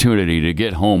opportunity to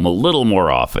get home a little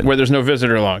more often. Where there's no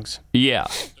visitor logs. Yeah.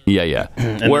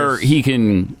 Where he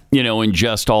can,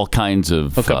 ingest all kinds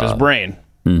of... Hook up his brain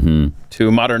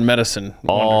to modern medicine.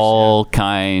 All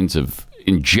kinds of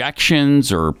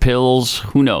injections or pills,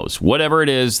 who knows? Whatever it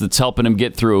is that's helping him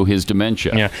get through his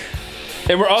dementia. Yeah.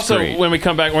 And we're also, when we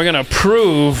come back, we're going to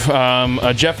prove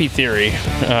a Jeffy theory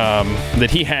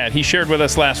that he had. He shared with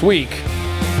us last week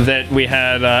that we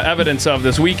had evidence of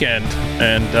this weekend,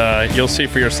 and you'll see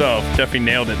for yourself. Jeffy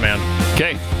nailed it, man.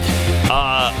 Okay.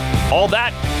 All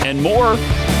that and more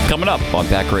coming up on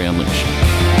Pat Gray Unleashed.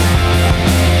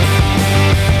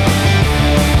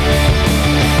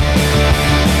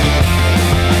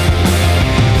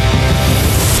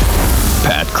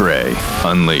 Pat Gray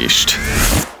Unleashed.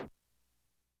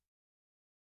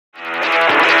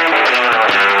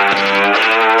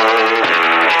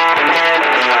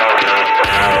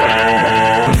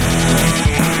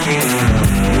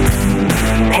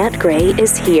 Pat Gray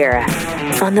is here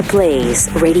on the Blaze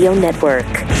Radio Network.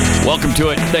 Welcome to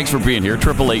it. Thanks for being here.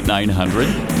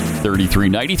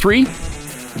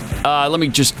 888-900-3393. Let me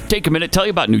just take a minute, tell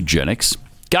you about Nugenics.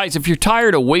 Guys, if you're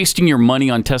tired of wasting your money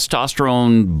on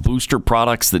testosterone booster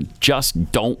products that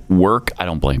just don't work, I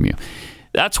don't blame you.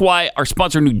 That's why our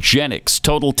sponsor Nugenics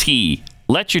Total T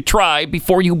lets you try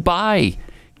before you buy.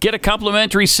 Get a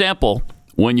complimentary sample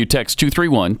when you text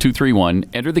 231-231,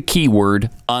 enter the keyword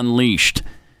unleashed.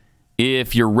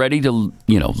 If you're ready to,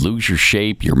 lose your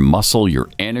shape, your muscle, your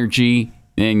energy,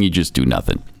 then you just do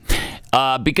nothing.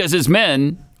 Because as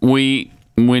men, when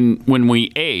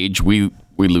we age, we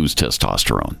lose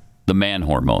testosterone, the man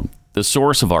hormone, the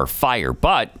source of our fire.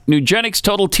 But Nugenics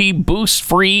Total T boosts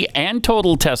free and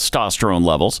total testosterone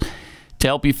levels to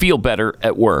help you feel better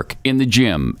at work, in the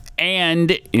gym,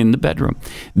 and in the bedroom.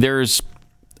 There's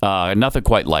nothing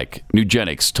quite like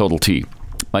Nugenics Total T.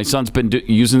 My son's been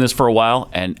using this for a while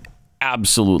and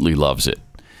absolutely loves it.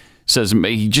 Says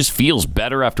he just feels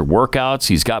better after workouts.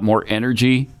 He's got more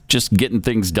energy, just getting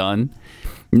things done.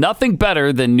 Nothing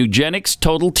better than Nugenics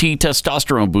Total T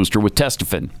Testosterone Booster with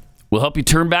Testofen. Will help you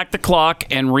turn back the clock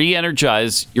and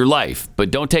re-energize your life. But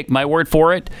don't take my word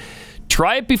for it.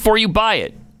 Try it before you buy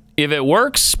it. If it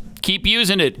works, keep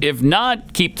using it. If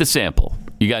not, keep the sample.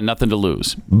 You got nothing to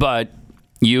lose. But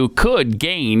you could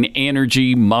gain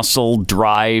energy, muscle,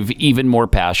 drive, even more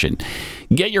passion.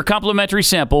 Get your complimentary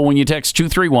sample when you text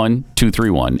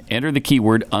 231-231. Enter the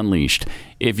keyword unleashed.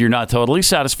 If you're not totally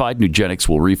satisfied, Nugenix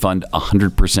will refund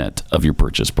 100% of your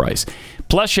purchase price,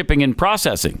 plus shipping and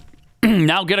processing.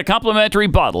 Now get a complimentary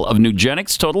bottle of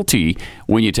Nugenix Total T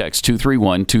when you text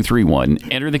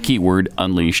 231-231. Enter the keyword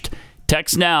unleashed.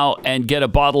 Text now and get a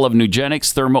bottle of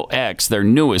Nugenix Thermo X, their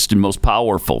newest and most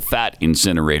powerful fat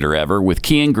incinerator ever, with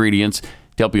key ingredients to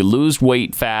help you lose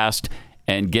weight fast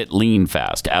and get lean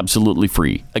fast. Absolutely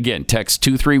free. Again, text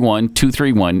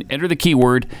 231-231. Enter the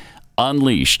keyword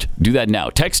unleashed. Do that now.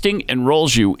 Texting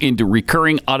enrolls you into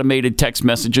recurring automated text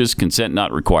messages. Consent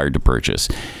not required to purchase.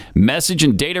 Message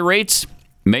and data rates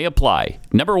may apply.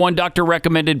 Number one doctor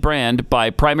recommended brand by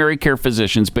primary care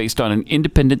physicians based on an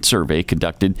independent survey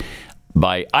conducted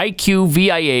by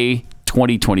IQVIA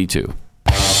 2022.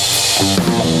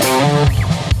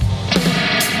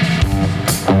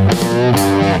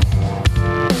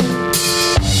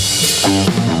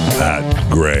 Pat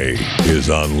Gray is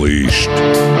unleashed.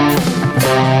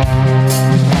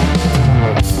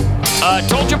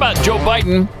 Told you about Joe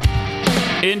Biden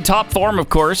in top form, of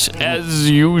course, as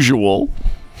usual,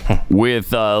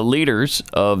 with leaders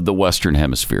of the Western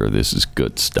Hemisphere. This is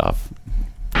good stuff.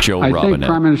 Joe I Robinette. think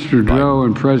Prime Minister Trudeau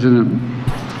and President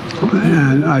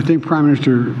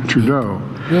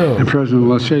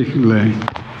Lasekle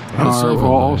are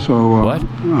also,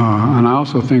 and I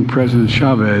also think President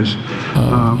Chavez,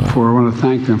 I want to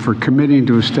thank them for committing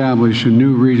to establish a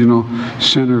new regional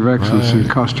center of excellence in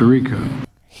Costa Rica.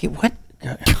 What?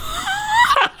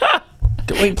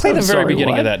 Wait, play the very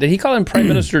beginning of that. Did he call him Prime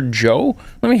Minister Joe?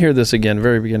 Let me hear this again,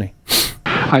 very beginning.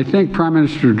 I think Prime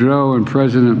Minister Trudeau and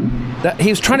he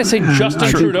was trying to say Justin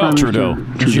Trudeau. Trudeau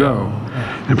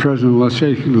and President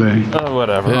Lasekle. Oh,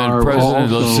 whatever. And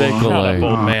President Lasekle.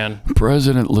 Old man.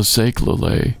 President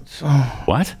Lasekle.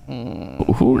 What?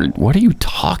 What are you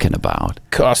talking about?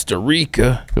 Costa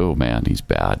Rica. Oh, man, he's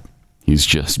bad. He's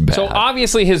just bad. So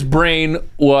obviously his brain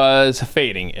was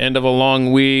fading. End of a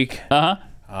long week.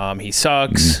 He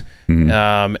sucks.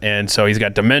 And so he's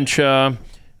got dementia.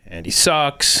 And he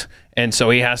sucks. And so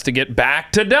he has to get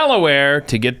back to Delaware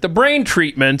to get the brain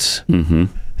treatments.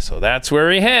 So that's where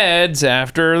he heads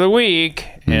after the week.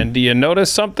 And do you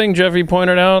notice something Jeffy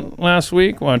pointed out last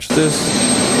week? Watch this.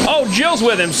 Oh, Jill's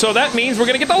with him. So that means we're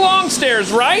going to get the long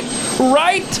stairs, right?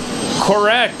 Right?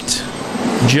 Correct.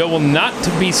 Jill will not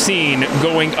be seen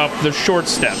going up the short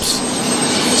steps.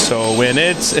 So when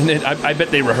I bet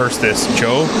they rehearse this.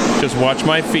 Joe, just watch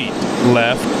my feet.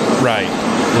 Left, right.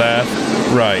 Left,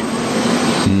 right.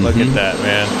 Look at that,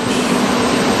 man.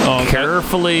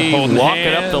 Carefully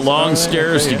walking up the long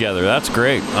stairs together. That's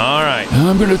great. All right.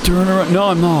 I'm going to turn around. No,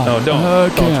 I'm not. No,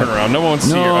 don't turn around. No one wants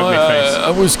to see your ugly face. I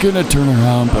was going to turn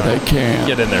around, but I can't.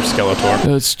 Get in there, Skeletor.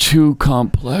 That's too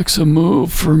complex a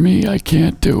move for me. I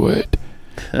can't do it.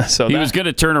 So he was going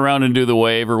to turn around and do the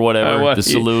wave or whatever, the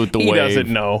salute, the wave. He doesn't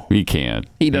know. He can't.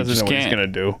 He doesn't know what he's going to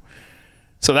do.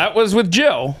 So that was with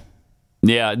Jill.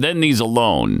 Yeah, then he's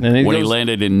alone when he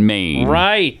landed in Maine.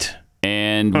 Right.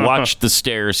 And watch the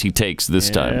stairs he takes this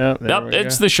time.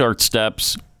 It's the short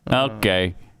steps.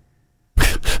 Okay.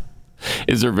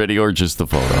 Is there video or just the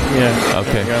photo? Yeah.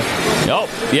 Okay. Oh,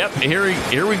 yep.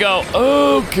 Here we go.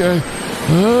 Okay.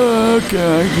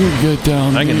 Okay, I can get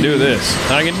down. I can do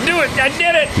this. I can do it. I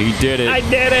did it. He did it. I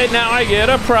did it. Now I get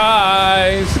a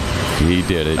prize. He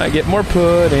did it. I get more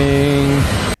pudding.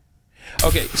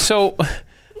 Okay, so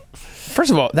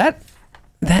first of all, that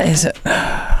is a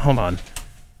hold on.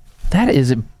 That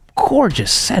is a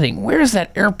gorgeous setting. Where's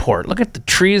that airport? Look at the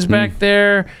trees back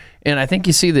there, and I think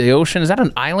you see the ocean. Is that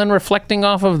an island reflecting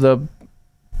off of the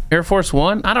Air Force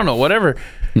One? I don't know. Whatever.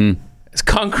 It's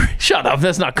concrete. Shut up.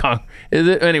 That's not concrete. Is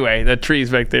it? Anyway, the trees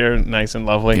back there, nice and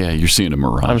lovely. Yeah, you're seeing a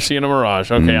mirage. I'm seeing a mirage.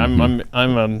 Okay, I'm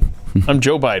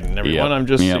Joe Biden, everyone. Yep. I'm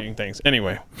just seeing things.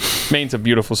 Anyway, Maine's a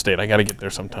beautiful state. I got to get there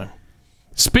sometime.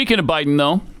 Speaking of Biden,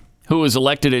 though, who was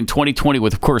elected in 2020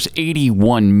 with, of course,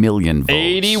 81 million votes.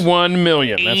 81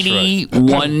 million. That's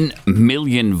 81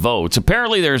 million votes.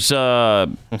 Apparently, there's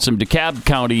some DeKalb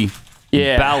County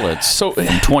ballots from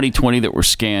 2020 that were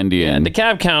scanned in.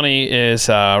 DeKalb County is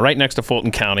right next to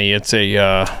Fulton County. It's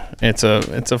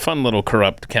a fun little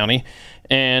corrupt county,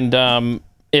 and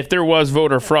if there was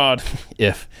voter fraud,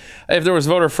 if there was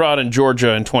voter fraud in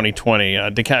Georgia in 2020,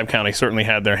 DeKalb County certainly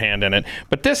had their hand in it.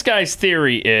 But this guy's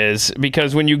theory is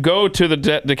because when you go to the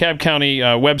DeKalb County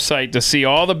website to see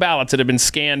all the ballots that have been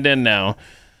scanned in now,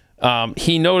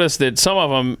 he noticed that some of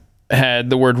them had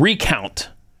the word recount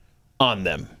on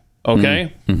them.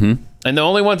 Okay? And the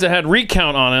only ones that had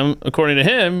recount on them, according to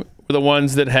him, were the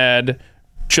ones that had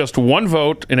just one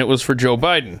vote, and it was for Joe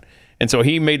Biden. And so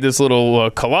he made this little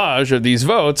collage of these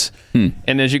votes.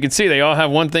 And as you can see, they all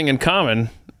have one thing in common.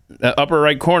 Upper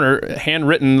right corner,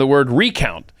 handwritten, the word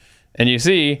recount. And you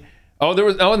see, now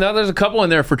there's a couple in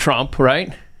there for Trump,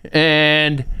 right?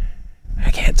 And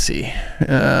I can't see.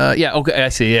 Okay, I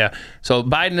see, yeah. So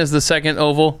Biden is the second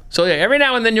oval. So yeah, every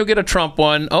now and then you'll get a Trump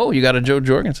one. Oh, you got a Joe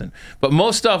Jorgensen. But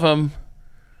most of them,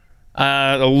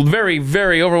 a very,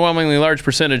 very overwhelmingly large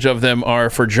percentage of them are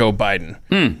for Joe Biden.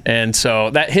 And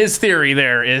so that his theory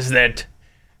there is that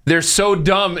they're so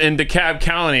dumb in DeKalb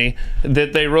County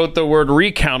that they wrote the word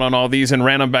recount on all these and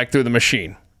ran them back through the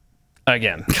machine.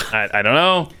 Again, I don't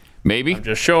know. Maybe. I'm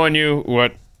just showing you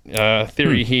what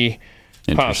theory he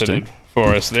posited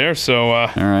for us there. So, all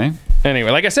right.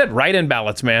 Anyway, like I said, write-in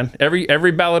ballots, man.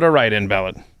 Every ballot a write-in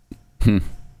ballot. You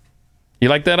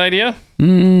like that idea?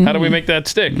 How do we make that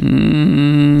stick?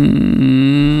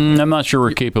 I'm not sure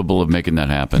we're capable of making that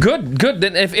happen. Good.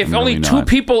 Then if only two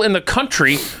people in the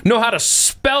country know how to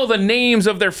spell the names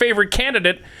of their favorite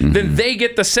candidate, then they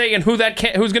get the say in who's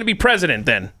going to be president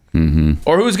then.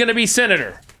 Or who's going to be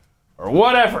senator. Or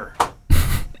whatever.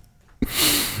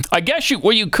 I guess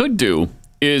what you could do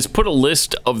is put a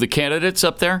list of the candidates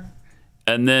up there,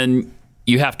 and then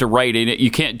you have to write in it. You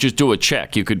can't just do a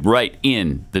check. You could write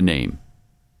in the name.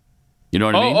 You know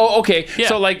what I mean? Oh, okay. Yeah.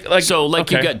 So like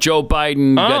you've got Joe Biden,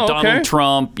 you've got Donald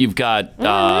Trump, you've got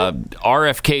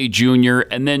RFK Jr.,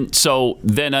 and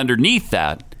then underneath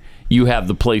that, you have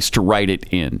the place to write it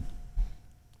in.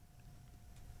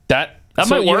 That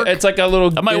might work. It's like a little.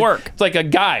 That might work. It's like a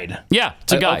guide. Yeah,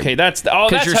 it's a guide. Okay, that's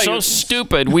because you're so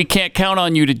stupid. We can't count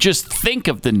on you to just think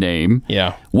of the name.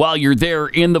 Yeah. While you're there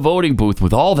in the voting booth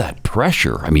with all that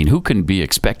pressure. I mean, who can be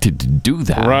expected to do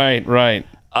that? Right.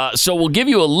 So we'll give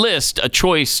you a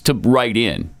choice to write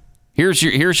in. Here's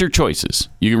your choices.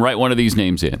 You can write one of these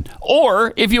names in,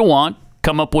 or if you want,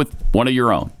 come up with one of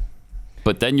your own.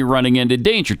 But then you're running into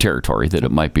danger territory that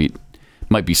it might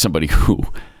be somebody who,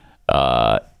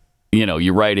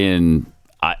 you write in,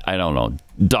 I don't know,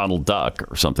 Donald Duck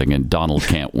or something, and Donald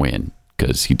can't win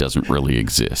because he doesn't really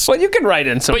exist. Well, you could write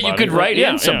in somebody. But you could write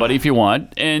in somebody if you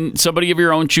want, and somebody of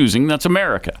your own choosing. That's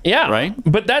America. Yeah. Right?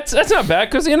 But that's not bad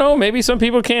because, maybe some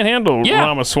people can't handle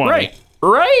Ramaswamy.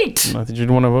 Right. Not that you'd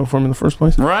want to vote for him in the first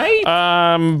place. Right.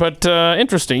 But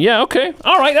interesting. Yeah, okay.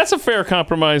 All right, that's a fair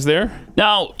compromise there.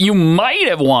 Now, you might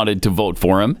have wanted to vote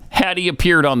for him had he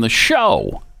appeared on the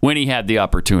show when he had the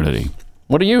opportunity.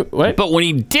 What? But when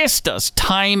he dissed us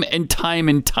time and time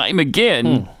and time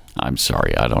again, I'm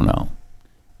sorry, I don't know.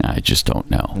 I just don't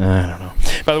know. I don't know.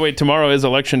 By the way, tomorrow is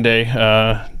Election Day.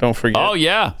 Don't forget. Oh,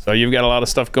 yeah. So you've got a lot of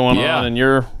stuff going on in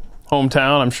your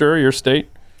hometown, I'm sure, your state.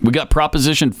 We got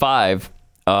Proposition 5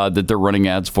 that they're running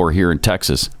ads for here in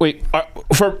Texas. Wait,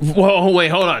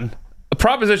 hold on.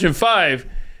 Proposition 5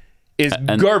 is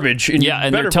garbage, and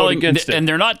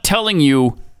they're not telling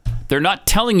you. They're not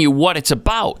telling you what it's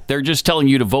about. They're just telling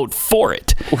you to vote for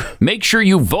it. Make sure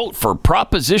you vote for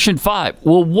Proposition 5.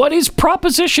 Well, what is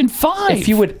Proposition 5? If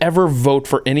you would ever vote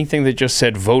for anything that just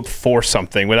said vote for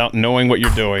something without knowing what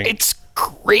you're doing. It's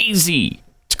crazy.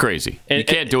 It's crazy. You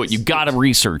can't do it. You got to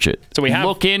research it. So we have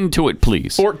look into it,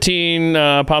 please. 14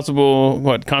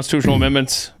 possible constitutional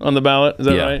amendments on the ballot. Is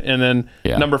that right? And then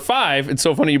number 5. It's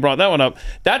so funny you brought that one up.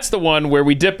 That's the one where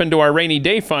we dip into our rainy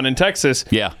day fund in Texas.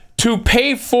 Yeah. To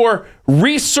pay for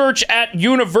research at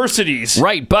universities.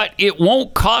 Right, but it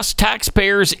won't cost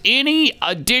taxpayers any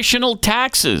additional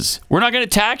taxes. We're not going to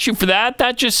tax you for that.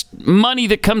 That's just money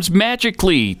that comes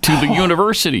magically to the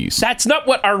universities. That's not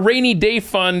what our rainy day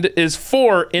fund is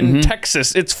for in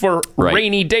Texas. It's for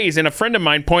rainy days. And a friend of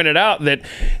mine pointed out that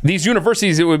these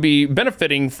universities that would be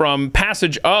benefiting from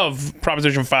passage of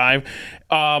Proposition 5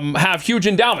 have huge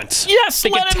endowments. Yes, they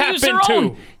let can them tap use their into.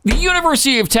 own. The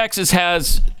University of Texas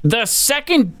has the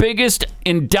second biggest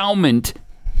endowment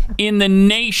in the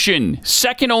nation,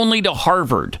 second only to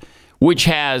Harvard, which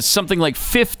has something like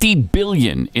 $50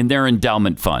 billion in their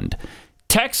endowment fund.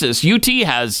 Texas, UT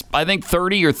has, I think,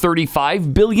 30 or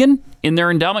 35 billion in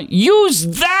their endowment. Use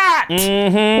that.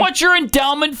 What's your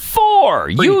endowment for?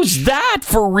 Preach. Use that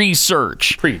for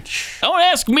research. Preach. Don't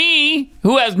ask me,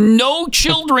 who has no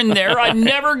children there. I've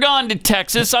never gone to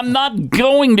Texas. I'm not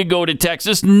going to go to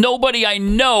Texas. Nobody I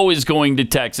know is going to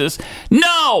Texas.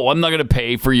 No, I'm not going to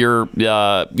pay for your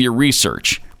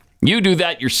research. You do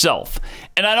that yourself.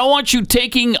 And I don't want you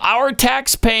taking our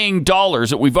tax-paying dollars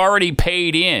that we've already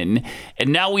paid in,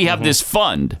 and now we have this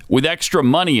fund with extra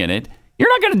money in it. You're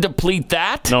not going to deplete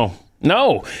that.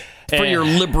 No. for your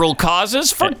liberal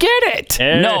causes, forget it.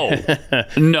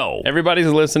 No. Everybody's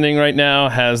listening right now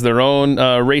has their own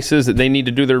races that they need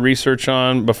to do their research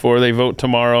on before they vote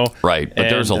tomorrow. Right, but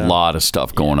there's a lot of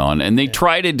stuff going on, and they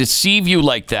try to deceive you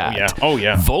like that. Oh,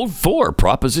 yeah. Vote for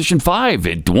Proposition 5.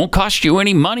 It won't cost you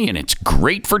any money, and it's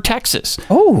great for Texas.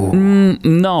 Oh.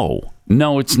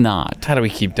 No, it's not. How do we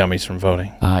keep dummies from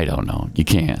voting? I don't know. You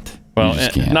can't. Well, You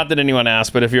just can't. not that anyone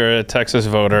asked, but if you're a Texas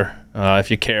voter,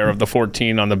 if you care, of the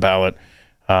 14 on the ballot,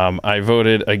 I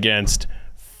voted against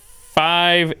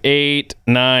 5, 8,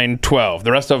 9, 12.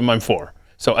 The rest of them I'm for.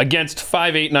 So against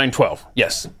 5, 8, 9, 12.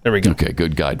 Yes, there we go. Okay,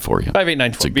 good guide for you. 5, 8,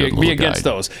 9, 12. It's a good Be against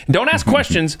guide. those. Don't ask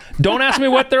questions. Don't ask me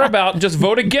what they're about. Just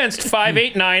vote against 5,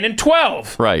 8, 9, and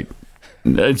 12. Right.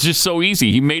 It's just so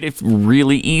easy. He made it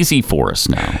really easy for us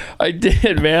now. I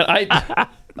did, man.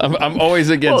 I'm always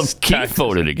against. Well, if Keith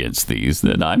voted against these,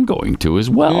 then I'm going to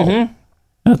as well.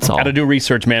 That's all. Got to do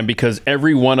research, man, because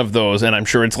every one of those, and I'm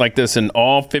sure it's like this in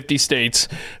all 50 states,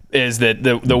 is that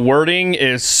the wording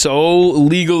is so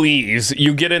legalese.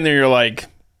 You get in there, you're like,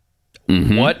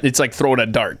 what? It's like throwing a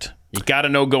dart. You got to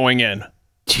know going in.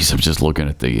 Jeez, I'm just looking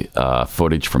at the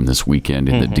footage from this weekend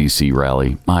in the D.C.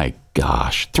 rally. My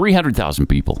gosh, 300,000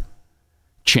 people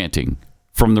chanting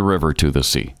from the river to the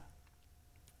sea.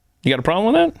 You got a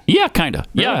problem with that? Yeah, kind of.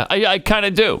 Really? Yeah, I kind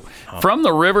of do. From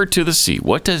the river to the sea.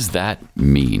 What does that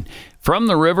mean? From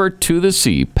the river to the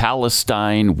sea,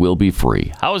 Palestine will be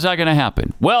free. How is that going to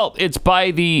happen? Well, it's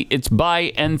by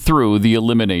and through the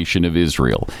elimination of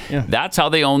Israel. Yeah. That's how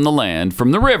they own the land,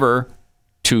 from the river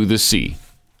to the sea.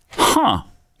 Huh.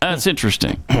 That's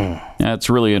interesting. That's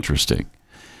really interesting.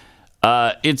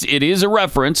 It is a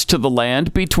reference to the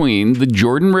land between the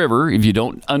Jordan River, if you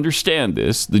don't understand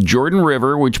this, the Jordan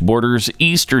River, which borders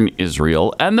eastern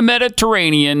Israel, and the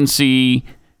Mediterranean Sea,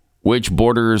 which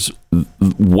borders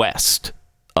west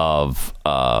of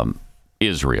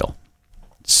Israel.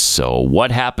 So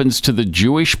what happens to the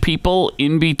Jewish people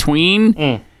in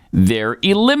between? They're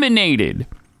eliminated.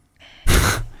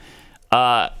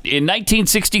 In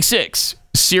 1966,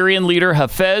 Syrian leader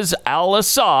Hafez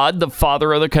al-Assad, the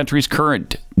father of the country's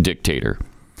current dictator,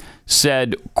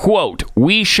 said, quote,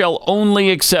 "We shall only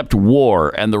accept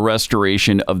war and the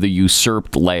restoration of the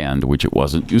usurped land," which it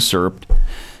wasn't usurped,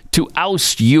 "to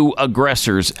oust you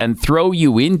aggressors and throw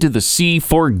you into the sea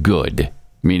for good,"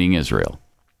 meaning Israel.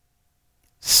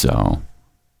 So,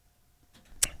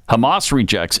 Hamas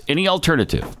rejects any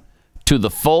alternative to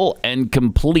the full and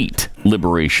complete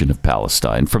liberation of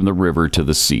Palestine from the river to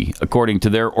the sea, according to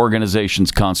their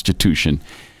organization's constitution.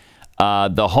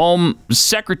 The Home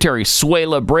Secretary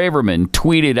Suella Braverman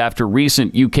tweeted after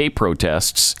recent UK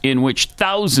protests in which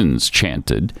thousands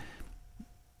chanted,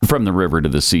 "From the river to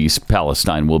the sea,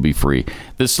 Palestine will be free."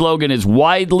 The slogan is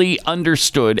widely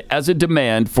understood as a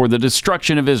demand for the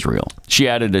destruction of Israel. She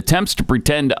added, "Attempts to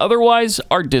pretend otherwise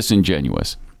are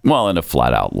disingenuous." Well, and a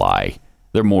flat-out lie.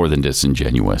 They're more than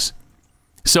disingenuous.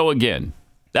 So again,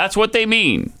 that's what they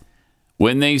mean.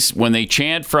 When they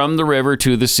chant "from the river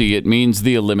to the sea," it means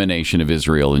the elimination of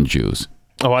Israel and Jews.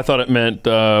 Oh, I thought it meant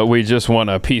we just want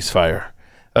a ceasefire,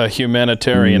 a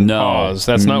humanitarian pause.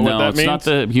 That's not what that means? No, it's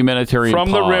not the humanitarian pause.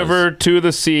 From the river to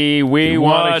the sea, we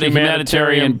want a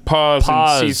humanitarian pause and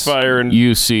ceasefire and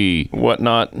you see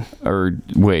whatnot. Or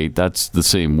wait, that's the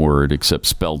same word except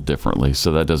spelled differently,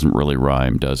 so that doesn't really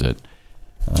rhyme, does it?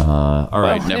 All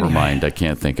right, never mind. I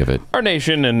can't think of it. Our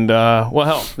nation and,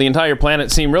 hell, the entire planet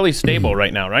seem really stable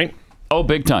right now, right? Oh,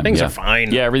 big time. Things are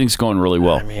fine. Yeah, everything's going really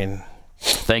well. I mean,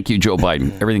 thank you, Joe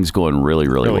Biden. Everything's going really,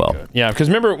 really well. Good. Yeah, because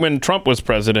remember when Trump was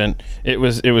president, it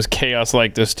was chaos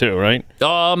like this too, right?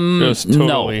 Just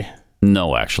totally.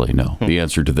 No, actually, no. The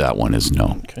answer to that one is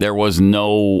no. Okay. There was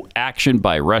no action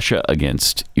by Russia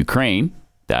against Ukraine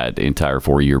that entire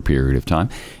 4-year period of time,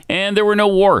 and there were no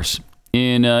wars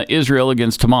in Israel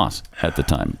against Hamas at the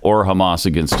time, or Hamas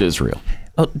against Israel.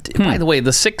 Oh, by the way,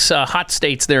 the 6 hot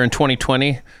states there in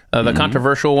 2020, the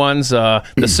controversial ones, the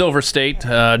Silver State,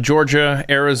 Georgia,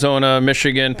 Arizona,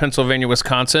 Michigan, Pennsylvania,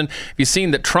 Wisconsin. Have you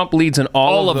seen that Trump leads in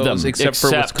all of those them except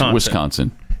for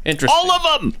Wisconsin? Interesting. All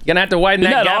of them. You're going to have to widen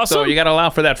that gap, awesome? though. You got to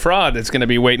allow for that fraud that's going to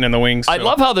be waiting in the wings. I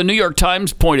love how the New York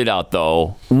Times pointed out,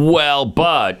 though, well,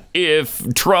 but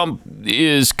if Trump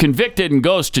is convicted and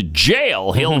goes to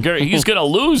jail, he's going to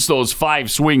lose those 5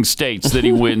 swing states that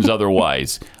he wins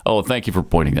otherwise. Oh, thank you for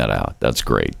pointing that out. That's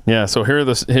great. Yeah, so here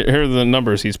are the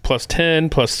numbers. He's plus 10,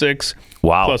 plus 6,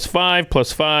 plus 5,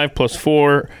 plus 5, plus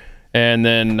 4, and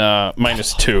then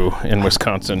minus 2 in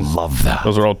Wisconsin. Love that.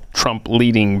 Those are all Trump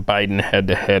leading Biden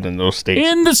head-to-head in those states.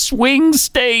 In the swing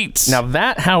states. Now,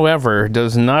 that, however,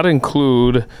 does not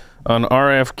include on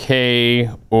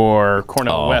RFK or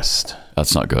Cornel West.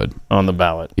 That's not good. On the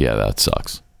ballot. Yeah, that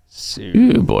sucks.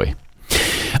 Ooh, boy.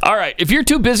 All right, if you're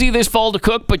too busy this fall to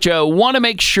cook, but you want to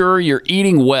make sure you're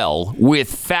eating well,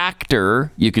 with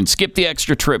Factor, you can skip the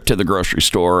extra trip to the grocery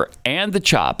store and the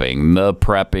chopping, the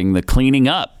prepping, the cleaning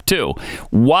up, too,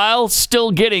 while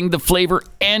still getting the flavor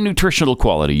and nutritional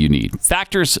quality you need.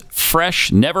 Factor's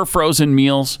fresh, never frozen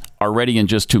meals are ready in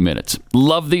just 2 minutes.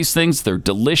 Love these things. They're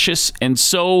delicious and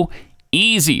so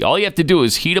easy. All you have to do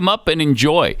is heat them up and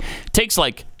enjoy. It takes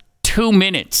like 2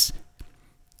 minutes.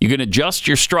 You can adjust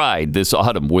your stride this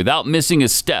autumn without missing a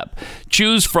step.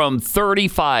 Choose from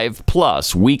 35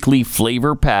 plus weekly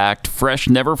flavor-packed, fresh,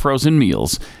 never frozen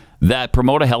meals that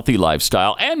promote a healthy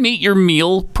lifestyle and meet your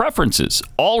meal preferences.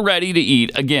 All ready to eat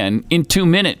again in 2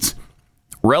 minutes.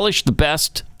 Relish the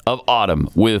best of autumn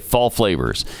with fall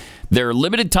flavors. They're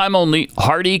limited time only,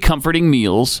 hearty, comforting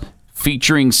meals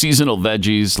featuring seasonal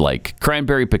veggies like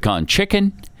cranberry pecan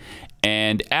chicken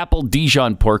and apple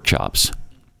Dijon pork chops.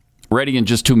 Ready in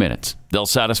just 2 minutes. They'll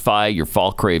satisfy your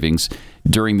fall cravings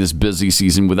during this busy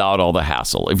season without all the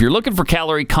hassle. If you're looking for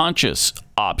calorie-conscious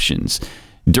options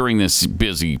during this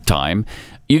busy time,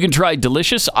 you can try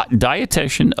delicious,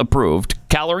 dietitian-approved,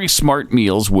 calorie-smart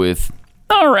meals with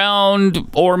around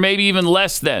or maybe even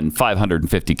less than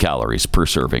 550 calories per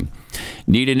serving.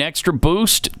 Need an extra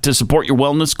boost to support your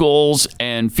wellness goals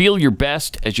and feel your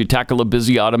best as you tackle a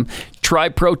busy autumn? Try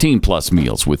Protein Plus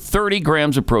meals with 30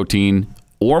 grams of protein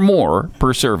or more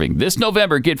per serving. This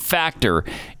November, get Factor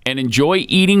and enjoy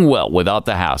eating well without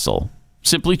the hassle.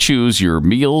 Simply choose your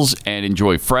meals and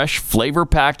enjoy fresh,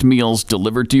 flavor-packed meals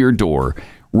delivered to your door,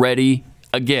 ready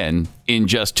again in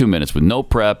just 2 minutes with no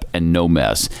prep and no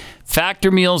mess.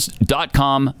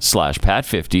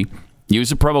 Factormeals.com/Pat50. Use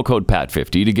the promo code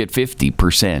Pat50 to get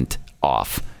 50%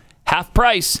 off. Half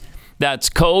price. That's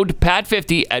code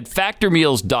PAT50 at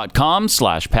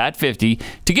factormeals.com/PAT50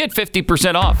 to get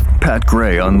 50% off. Pat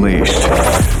Gray Unleashed.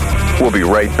 We'll be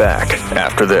right back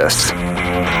after this.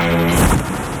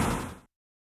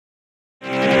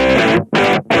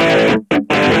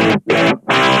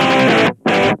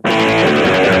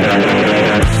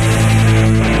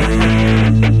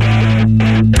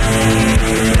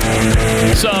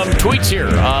 Some tweets here.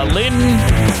 Lynn,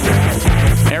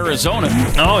 Arizona.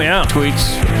 Oh, yeah.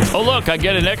 Tweets. Oh, look, I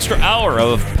get an extra hour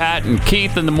of Pat and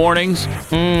Keith in the mornings.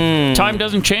 Time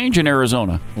doesn't change in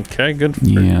Arizona. Okay, good.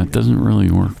 Yeah, it doesn't really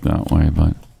work that way,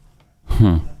 but...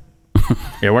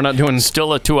 Yeah, we're not doing...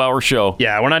 Still a 2-hour show.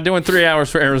 Yeah, we're not doing 3 hours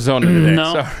for Arizona today.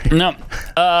 No, Sorry. no.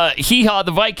 Hee Haw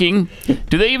the Viking.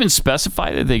 Do they even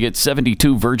specify that they get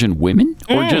 72 virgin women?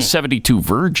 Or just 72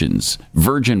 virgins?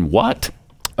 Virgin what?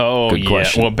 Oh, good yeah.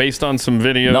 question. Well, based on some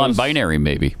videos... Non-binary,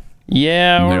 maybe.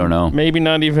 Yeah. We don't know. Maybe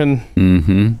not even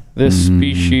this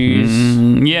species.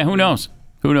 Yeah, who knows?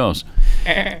 Who knows?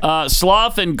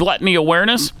 Sloth and gluttony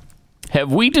awareness.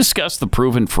 Have we discussed the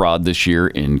proven fraud this year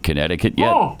in Connecticut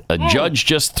yet? A judge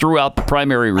just threw out the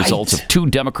primary results of 2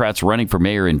 Democrats running for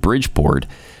mayor in Bridgeport,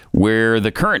 where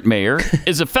the current mayor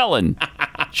is a felon.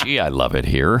 Gee, I love it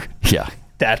here. Yeah.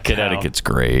 That Connecticut's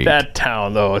great. That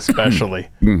town, though, especially.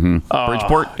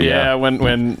 Bridgeport? Yeah,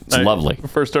 when it's lovely.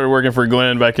 First started working for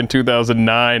Glenn back in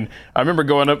 2009, I remember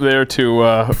going up there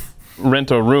to rent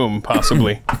a room,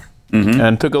 possibly,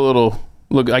 and took a little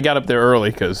look. I got up there early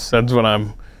because that's what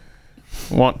I'm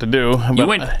want to do. You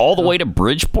went all the way to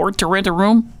Bridgeport to rent a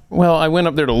room? Well, I went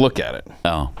up there to look at it.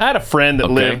 Oh. I had a friend that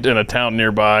lived in a town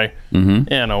nearby. You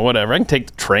know, whatever. I can take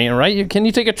the train, right? Can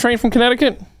you take a train from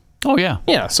Connecticut? Oh, yeah.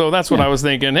 Yeah, so that's what I was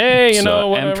thinking. Hey, you know,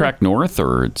 whatever. Amtrak North,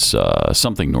 or it's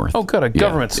something north? Oh, good, a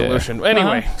government solution.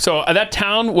 Anyway, so that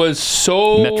town was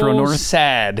so Metro North?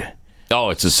 sad. Oh,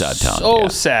 it's a sad town. So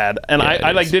sad. And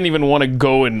I like didn't even want to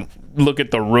go and look at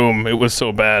the room. It was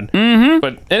so bad.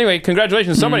 But anyway,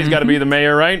 congratulations. Somebody's got to be the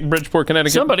mayor, right? Bridgeport,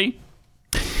 Connecticut. Somebody.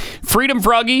 Freedom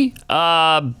Froggy.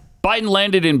 Biden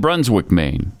landed in Brunswick,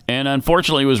 Maine. And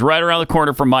unfortunately, it was right around the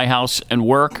corner from my house and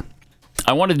work.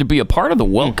 I wanted to be a part of the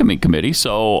welcoming committee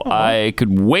so I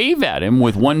could wave at him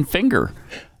with one finger.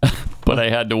 But I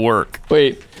had to work.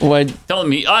 Wait, what? Telling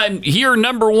me I'm here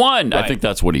number 1. Right. I think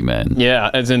that's what he meant. Yeah,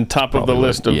 as in top of the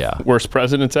list of worst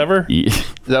presidents ever? Yeah. Is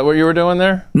that what you were doing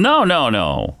there?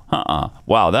 No.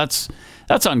 Wow, that's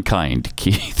unkind,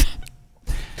 Keith.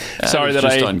 Sorry that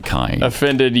I unkind.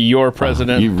 offended your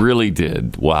president. You really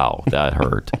did. Wow, that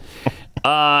hurt.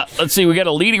 Let's see. We got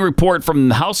a leading report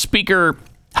from House Speaker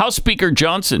House Speaker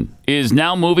Johnson is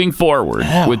now moving forward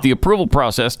with the approval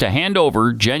process to hand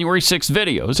over January 6th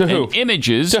videos and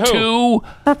images to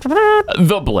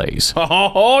The Blaze.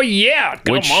 Oh, yeah.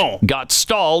 Come which on. got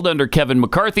stalled under Kevin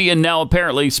McCarthy, and now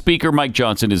apparently Speaker Mike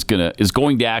Johnson is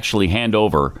going to actually hand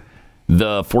over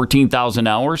the 14,000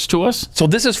 hours to us. So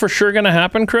this is for sure going to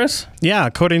happen, Chris? Yeah,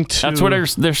 according to... That's what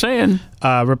they're saying.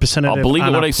 Representative I'll believe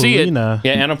it when I see it. Yeah,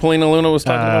 Anna Paulina Luna was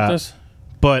talking about this.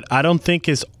 But I don't think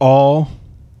it's all...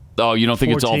 Oh, you don't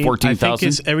think it's all 14,000? I think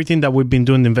it's everything that we've been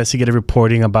doing, the investigative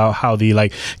reporting about how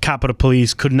the Capitol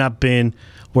Police could not have been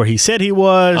where he said he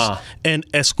was and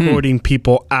escorting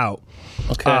people out.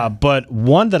 Okay. But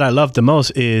one that I love the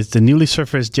most is the newly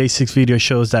surfaced J6 video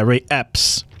shows that Ray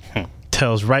Epps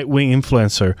tells right-wing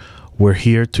influencer, "We're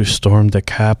here to storm the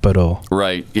Capitol."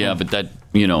 Right. Yeah, but that,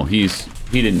 he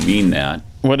didn't mean that.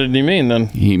 What did he mean then?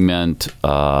 He meant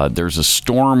there's a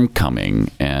storm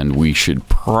coming and we should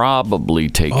probably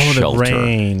take shelter. The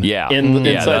rain. Yeah.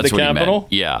 Inside that's the Capitol?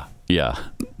 Yeah.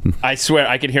 I swear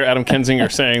I could hear Adam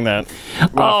Kinzinger saying that.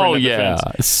 Oh, yeah.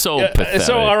 So pathetic.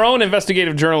 So our own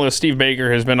investigative journalist, Steve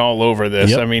Baker, has been all over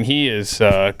this. Yep. I mean, he has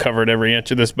covered every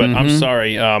inch of this, but I'm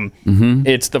sorry.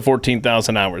 It's the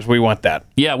 14,000 hours. We want that.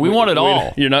 Yeah, we want it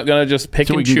all. You're not going to just pick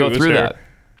so and we can choose. go through that.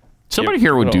 Somebody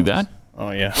here would do that. Oh,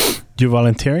 yeah. You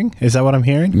volunteering? Is that what I'm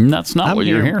hearing? That's not what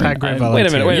you're hearing. Wait a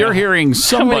minute. You're hearing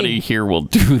somebody here will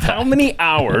do that. How many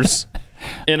hours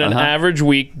in an average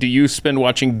week do you spend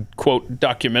watching, quote,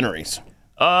 documentaries?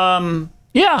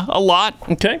 Yeah, a lot.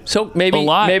 Okay, so maybe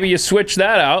you switch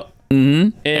that out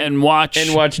and watch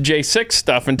J6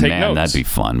 stuff and take notes. That'd be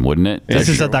fun, wouldn't it? This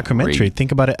is a documentary. Great.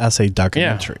 Think about it as a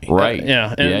documentary. Right.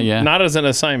 And not as an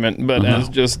assignment, but as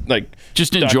just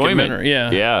enjoyment.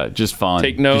 Yeah, just fun.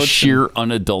 Take notes. Just sheer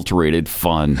unadulterated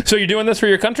fun. So you're doing this for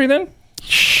your country then?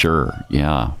 Sure.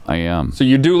 Yeah, I am. So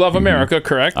you do love America,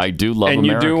 correct? I do love America. And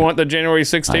you do want the January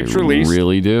 6th tapes released? I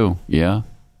really do. Yeah.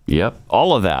 Yep.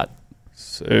 All of that.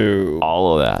 So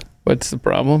all of that. What's the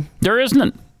problem? There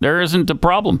isn't a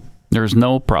problem. There's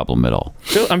no problem at all.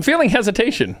 I'm feeling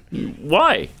hesitation.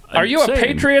 Why? Are you a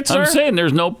patriot, sir? I'm saying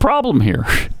there's no problem here.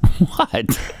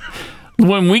 What?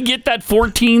 When we get that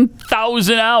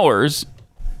 14,000 hours,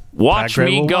 watch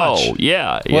me go. Watch.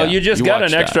 Yeah. Well, you just got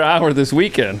an extra hour this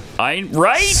weekend.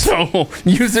 Right? So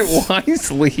use it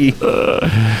wisely.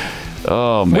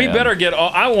 Oh, man. We better get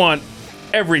all. I want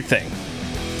everything.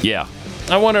 Yeah.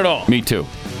 I want it all. Me too.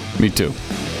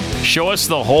 Show us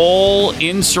the whole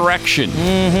insurrection.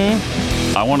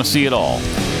 I want to see it all.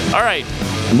 All right.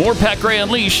 More Pat Gray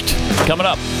Unleashed coming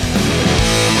up.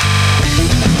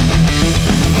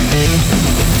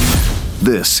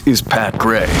 This is Pat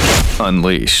Gray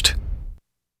Unleashed.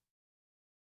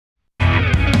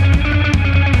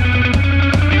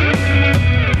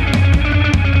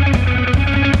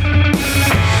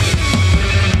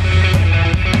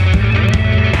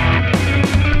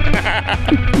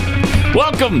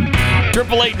 Welcome,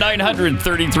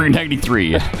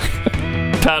 888-900-3393.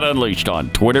 Pat Unleashed on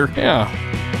Twitter. Yeah.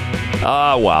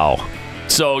 Wow.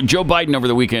 So Joe Biden over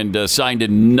the weekend signed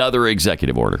another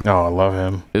executive order. Oh, I love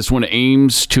him. This one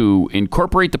aims to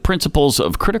incorporate the principles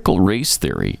of critical race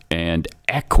theory and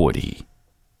equity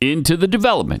into the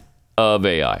development of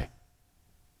AI.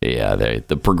 Yeah,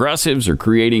 the progressives are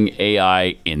creating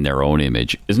AI in their own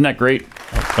image. Isn't that great?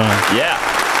 Yeah,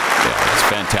 it's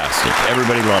fantastic.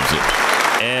 Everybody loves it.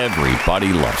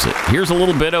 Everybody loves it. Here's a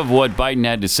little bit of what Biden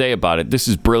had to say about it. This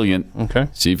is brilliant. Okay.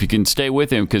 See if you can stay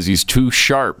with him because he's too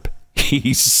sharp.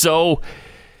 He's so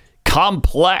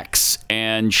complex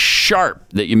and sharp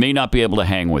that you may not be able to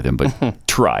hang with him, but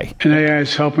try. And AI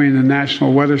is helping the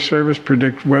National Weather Service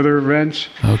predict weather events,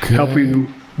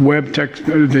 helping Webb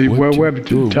telescope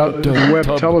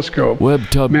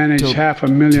manage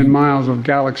 500,000 miles of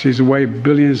galaxies away,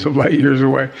 billions of light years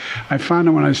away. I found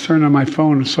it when I turned on my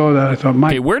phone and saw that. I thought,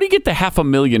 Hey, where did he get the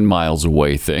 500,000 miles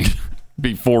away thing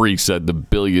before he said the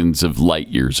billions of light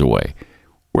years away?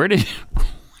 Where do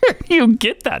you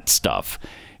get that stuff?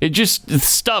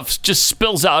 Stuff just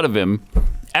spills out of him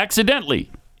accidentally.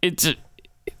 It's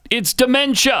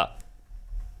dementia.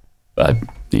 But,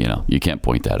 you can't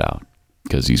point that out.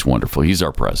 Because he's wonderful. He's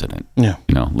our president. Yeah.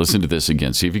 Listen to this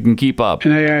again. See if you can keep up.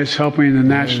 And AI is helping the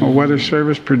National Weather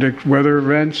Service predict weather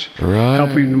events,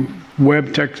 helping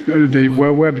Webb telescope.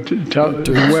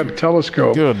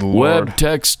 Good Lord. Webb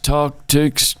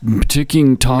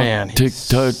ticking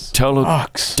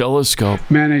telescope.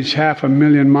 Manage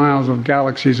 500,000 miles of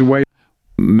galaxies away.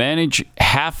 Manage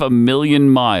 500,000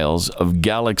 miles of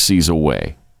galaxies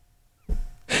away.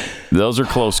 Those are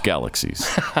close galaxies.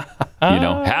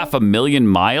 500,000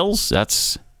 miles?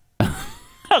 That's...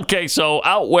 Okay, so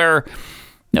out where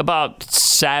about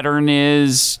Saturn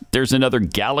is? There's another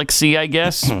galaxy, I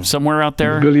guess, somewhere out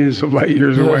there. Billions of light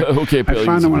years away. Okay, I billions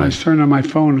found it of when I light. turned on my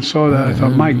phone and saw that. I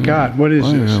thought, my God, what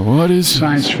is this? What is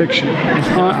science fiction?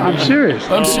 I'm serious.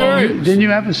 I'm serious. Didn't you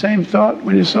have the same thought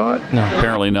when you saw it? No,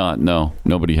 apparently not. No,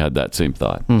 nobody had that same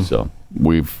thought. So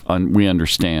we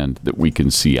understand that we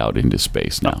can see out into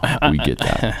space now. We get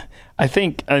that. I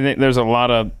think there's a lot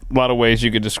of ways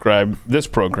you could describe this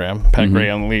program, Pat Gray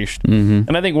Unleashed.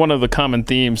 And I think one of the common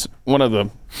themes,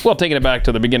 taking it back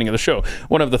to the beginning of the show,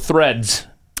 one of the threads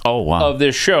of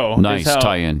this show Nice is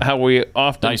tie-in. how we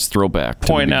often Nice throwback to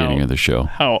the point beginning out of the show.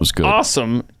 how It was good.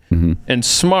 awesome and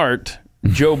smart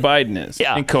Joe Biden is.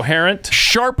 Yeah. Incoherent.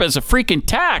 Sharp as a freaking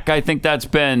tack. I think that's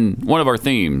been one of our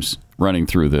themes running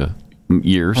through the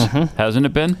years, hasn't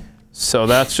it been? So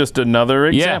that's just another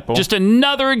example. Yeah, just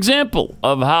another example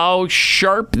of how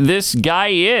sharp this guy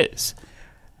is.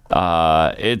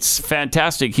 It's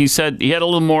fantastic. He said he had a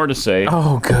little more to say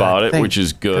about it, which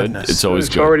is good. It's always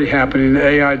It's good. already happening.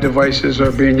 AI devices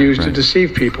are being used to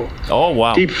deceive people. Oh,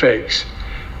 wow. Deep fakes.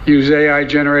 Use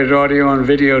AI-generated audio and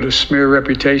video to smear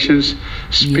reputations,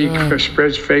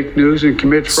 spreads fake news, and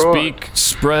commit fraud.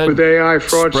 With AI,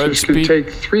 fraudsters can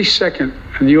take 3 second,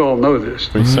 and you all know this,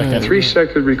 3 second. 3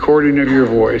 second recording of your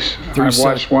voice. I've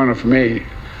watched one of me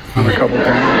on a couple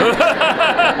times.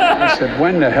 I said,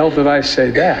 when the hell did I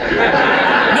say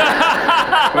that?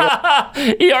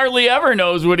 He hardly ever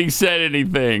knows when he said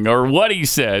anything, or what he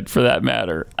said, for that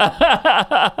matter.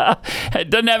 It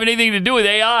doesn't have anything to do with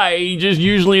AI. He just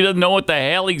usually doesn't know what the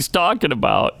hell he's talking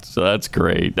about. So that's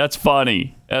great. That's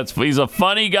funny. He's a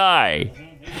funny guy.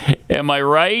 Am I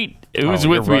right? Who's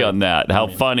with me on that? How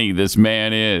funny this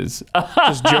man is.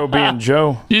 Just Joe being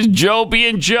Joe. Just Joe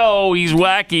being Joe. He's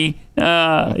wacky.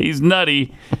 He's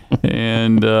nutty.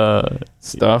 And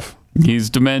stuff. He's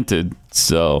demented.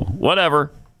 So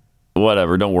whatever.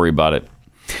 Don't worry about it.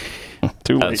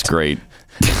 Too late. That's great.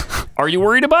 Are you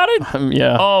worried about it?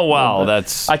 Yeah. Oh wow,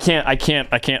 that's. I can't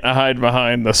hide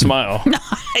behind the smile.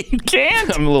 You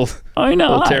can't. I'm a little. I know.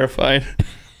 A little terrified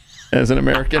as an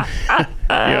American. Be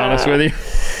honest with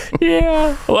you.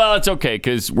 Yeah. Well, it's okay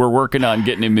because we're working on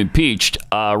getting him impeached.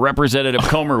 Representative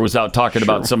Comer was out talking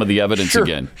about some of the evidence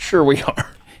again. Sure, we are.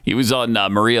 He was on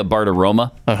Maria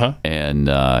Bartiromo, and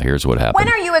here's what happened.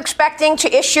 When are you expecting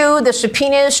to issue the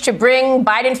subpoenas to bring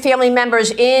Biden family members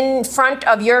in front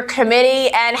of your committee?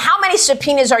 And how many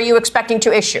subpoenas are you expecting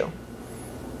to issue?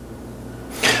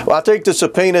 Well, I think the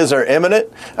subpoenas are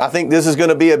imminent. I think this is going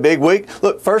to be a big week.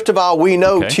 Look, first of all, we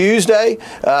know Tuesday,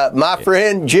 my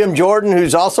friend Jim Jordan,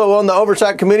 who's also on the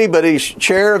Oversight Committee, but he's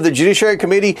chair of the Judiciary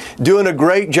Committee, doing a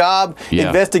great job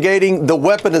investigating the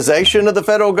weaponization of the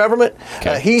federal government.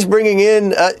 He's bringing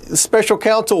in Special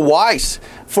Counsel Weiss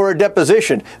for a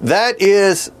deposition. That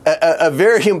is a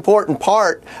very important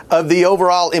part of the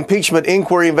overall impeachment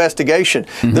inquiry investigation.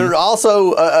 There are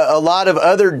also a lot of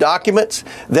other documents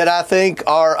that I think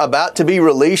are about to be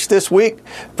released this week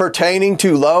pertaining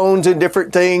to loans and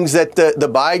different things that the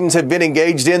Bidens have been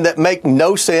engaged in that make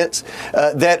no sense,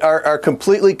 that are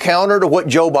completely counter to what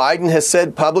Joe Biden has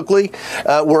said publicly.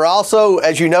 We're also,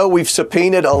 as you know, we've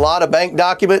subpoenaed a lot of bank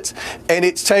documents, and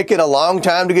it's taken a long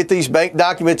time to get these bank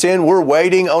documents in. We're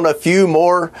waiting on a few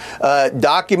more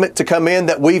documents to come in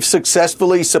that we've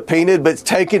successfully subpoenaed, but it's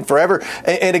taken forever.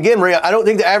 And again, Maria, I don't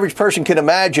think the average person can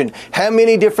imagine how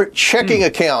many different checking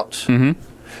accounts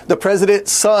the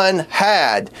president's son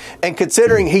had. And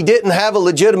considering he didn't have a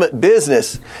legitimate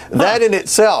business, that in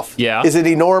itself is an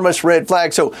enormous red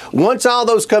flag. So once all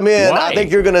those come in, I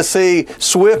think you're going to see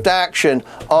swift action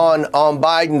on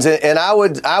Biden's. And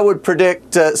I would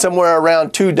predict somewhere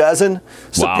around 24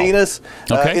 subpoenas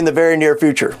in the very near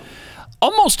future.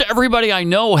 Almost everybody I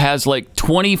know has like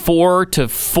 24 to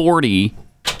 40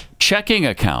 checking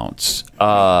accounts,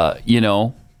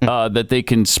 that they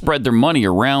can spread their money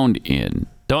around in.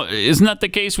 Isn't that the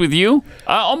case with you?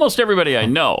 Almost everybody I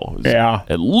know.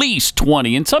 At least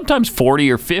 20 and sometimes 40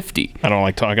 or 50. I don't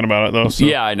like talking about it, though. So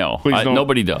yeah, I know.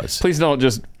 Nobody does. Please don't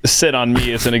just sit on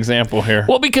me as an example here.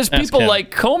 Well, because people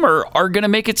like Comer are going to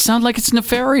make it sound like it's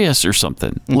nefarious or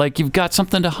something. Like you've got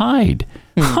something to hide.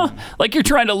 Like you're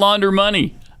trying to launder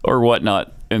money or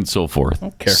whatnot and so forth.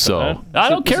 I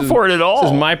don't care for it at all.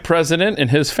 This is my president and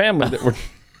his family that were...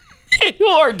 You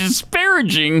are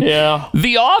disparaging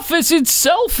the office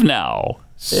itself now.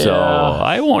 So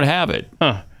I won't have it.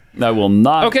 I will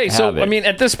not have it. I mean,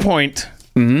 at this point,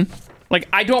 like,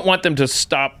 I don't want them to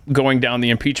stop going down the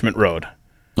impeachment road.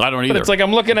 I don't either. But it's like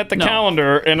I'm looking at the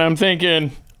calendar and I'm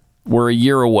thinking... We're a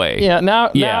year away. Yeah, now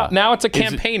it's a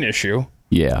campaign issue.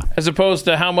 Yeah. As opposed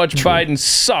to how much Biden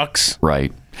sucks.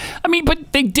 Right. I mean,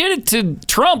 but they did it to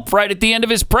Trump right at the end of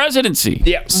his presidency.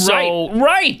 Yeah, so,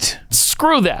 right.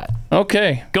 Screw that.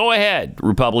 Okay. Go ahead,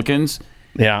 Republicans.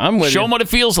 Yeah, I'm with you. Show them what it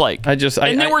feels like. And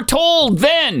they were told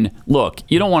then, look,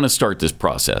 you don't want to start this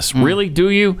process. Really, do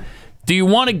you? Do you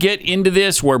want to get into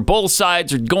this where both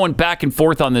sides are going back and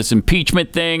forth on this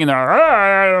impeachment thing and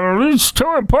they're, it's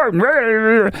too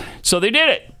important. So they did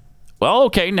it. Well,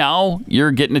 okay, now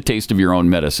you're getting a taste of your own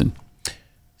medicine.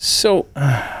 So,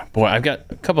 boy, I've got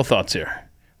a couple thoughts here.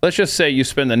 Let's just say you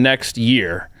spend the next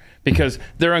year, because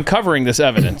they're uncovering this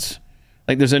evidence.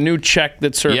 Like there's a new check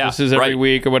that surfaces every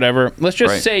week or whatever. Let's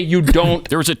just say you don't.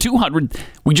 There was a $200.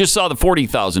 We just saw the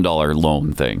 $40,000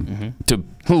 loan thing to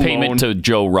payment to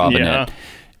Joe Robinette,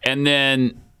 and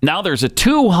then now there's a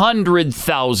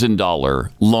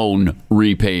 $200,000 loan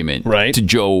repayment to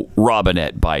Joe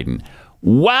Robinette Biden.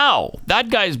 Wow,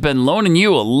 that guy's been loaning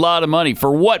you a lot of money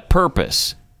for what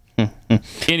purpose?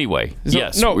 Anyway,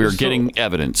 we're getting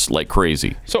evidence like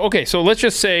crazy. So let's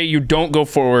just say you don't go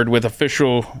forward with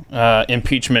official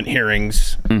impeachment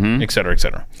hearings, et cetera, et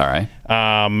cetera. All right.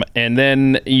 And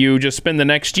then you just spend the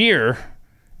next year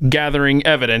gathering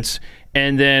evidence,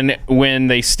 and then when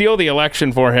they steal the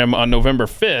election for him on November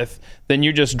 5th, then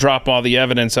you just drop all the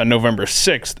evidence on November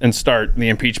 6th and start the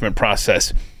impeachment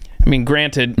process. I mean,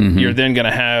 granted, you're then going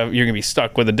to be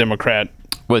stuck with a Democrat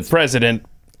president,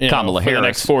 Kamala Harris, for the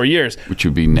next 4 years, which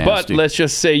would be nasty. But let's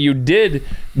just say you did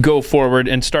go forward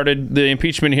and started the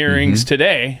impeachment hearings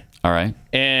today. All right.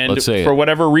 And Let's say for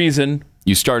whatever reason,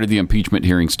 you started the impeachment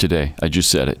hearings today. I just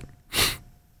said it.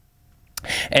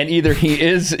 And either he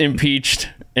is impeached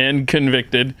and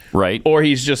convicted, right, or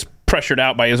he's just pressured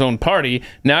out by his own party.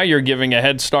 Now you're giving a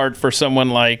head start for someone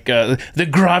like the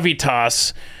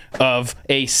gravitas of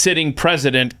a sitting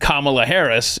president, Kamala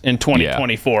Harris, in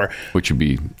 2024. Which would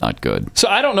be not good. So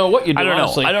I don't know what you do,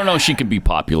 honestly. I don't know if she can be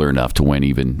popular enough to win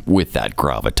even with that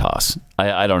gravitas.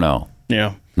 I don't know.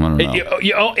 Yeah. I don't know.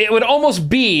 It would almost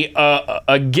be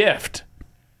a gift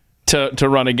to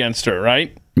run against her,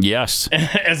 right? Yes.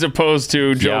 As opposed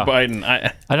to Joe Biden.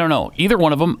 I don't know. Either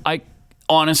one of them, I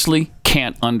honestly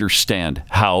can't understand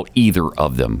how either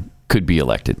of them could be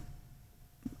elected.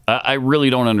 I really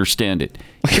don't understand it.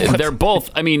 They're both,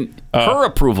 I mean, her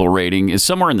approval rating is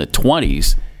somewhere in the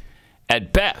 20s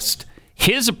at best.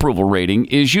 His approval rating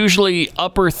is usually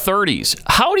upper 30s.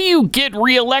 How do you get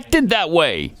reelected that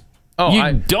way?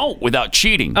 You don't without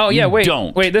cheating. Oh, yeah,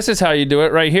 Don't. Wait, this is how you do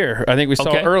it right here. I think we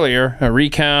saw earlier. A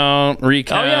recount.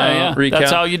 Recount.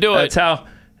 That's how you do it.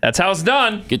 That's how it's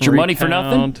done. Get your money for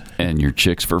nothing and your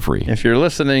chicks for free. If you're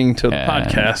listening to the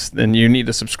podcast, then you need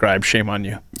to subscribe. Shame on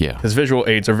you. Yeah. Because visual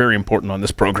aids are very important on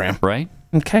this program. Right?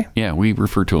 Okay. Yeah, we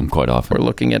refer to them quite often. We're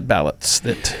looking at ballots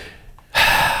that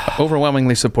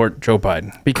overwhelmingly support Joe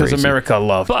Biden because Crazy. America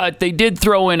loved. But they did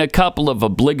throw in a couple of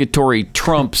obligatory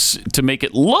Trumps to make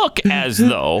it look as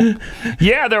though,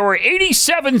 there were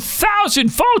 87,000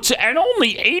 votes and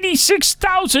only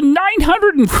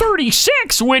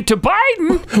 86,936 went to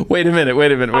Biden. Wait a minute.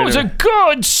 That was a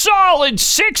good, solid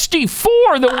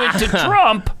 64 that went to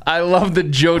Trump. I love the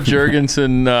Joe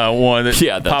Jurgensen one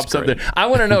that pops up there. I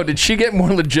want to know, did she get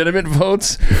more legitimate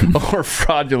votes or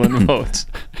fraudulent votes?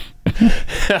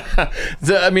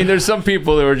 I mean, there's some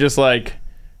people that were just like,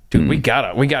 dude, we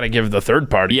gotta give the third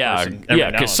party.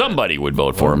 Because somebody would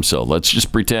vote for him. So let's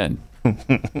just pretend. All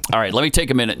right, let me take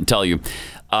a minute and tell you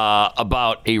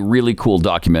about a really cool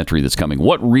documentary that's coming.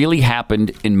 What really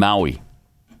happened in Maui?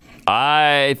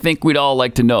 I think we'd all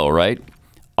like to know, right?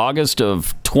 August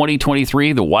of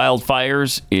 2023, the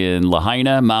wildfires in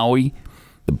Lahaina, Maui.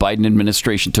 The Biden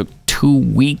administration took 2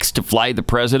 weeks to fly the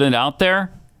president out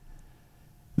there.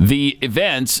 The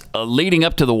events leading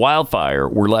up to the wildfire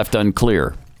were left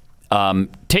unclear.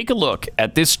 Take a look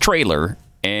at this trailer,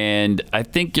 and I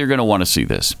think you're going to want to see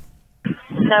this.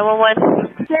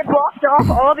 911. They blocked off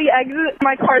all the exits.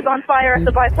 My car's on fire at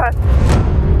the bypass.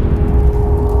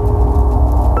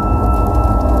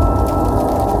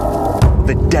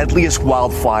 The deadliest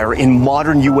wildfire in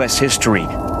modern U.S. history.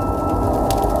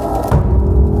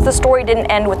 The story didn't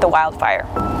end with the wildfire.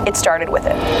 It started with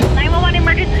it. 911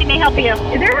 emergency, may I help you?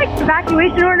 Is there an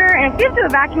evacuation order? And if we have to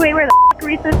evacuate, where the f*** are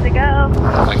we supposed to go?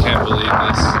 I can't believe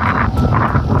this.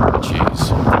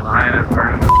 Jeez.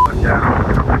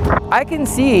 I can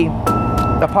see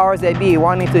the powers that be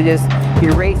wanting to just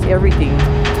erase everything.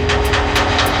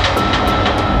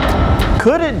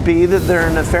 Could it be that there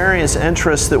are nefarious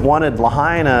interests that wanted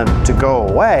Lahaina to go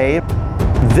away?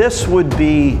 This would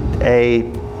be a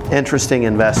interesting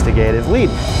investigative lead.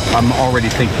 I'm already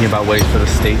thinking about ways for the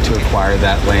state to acquire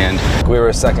that land. We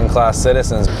were second-class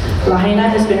citizens. Lahaina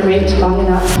has been raped long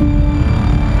enough.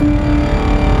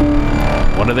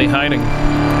 One are they hiding?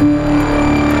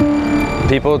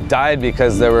 People died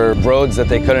because there were roads that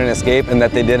they couldn't escape and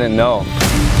that they didn't know.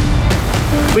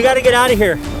 We got to get out of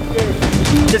here.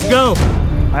 Just go.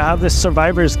 I have this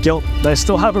survivor's guilt that I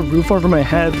still have a roof over my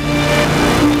head.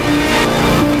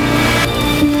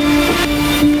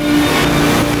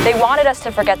 They wanted us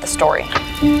to forget the story.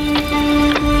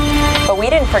 But we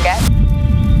didn't forget.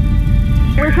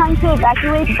 We're trying to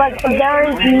evacuate, but there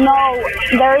is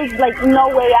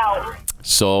no way out.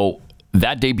 So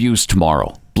that debuts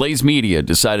tomorrow. Blaze Media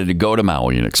decided to go to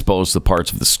Maui and expose the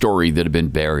parts of the story that have been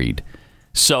buried.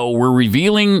 So we're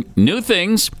revealing new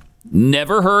things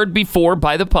never heard before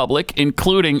by the public,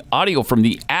 including audio from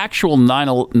the actual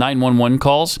 911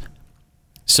 calls.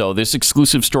 So this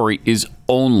exclusive story is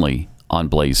only on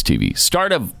Blaze TV.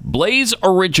 Start of Blaze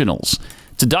Originals.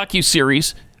 It's a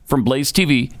docuseries from Blaze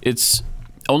TV. It's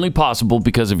only possible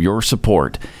because of your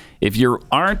support. If you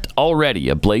aren't already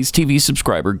a Blaze TV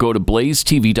subscriber, go to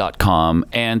blazetv.com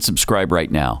and subscribe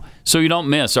right now so you don't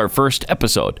miss our first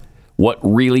episode, What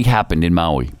Really Happened in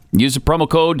Maui. Use the promo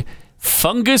code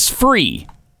FUNGUSFREE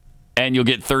and you'll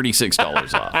get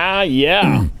 $36 off.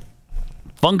 Yeah.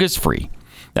 Fungus free.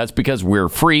 That's because we're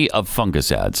free of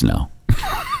fungus ads now.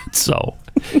 So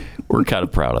we're kind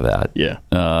of proud of that. Yeah.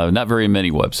 Not very many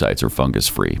websites are fungus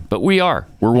free, but we are.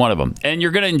 We're one of them. And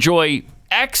you're going to enjoy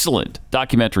excellent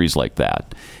documentaries like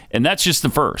that. And that's just the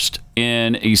first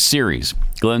in a series.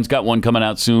 Glenn's got one coming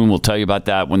out soon. We'll tell you about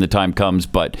that when the time comes.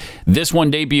 But this one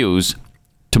debuts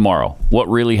tomorrow. What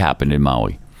Really Happened in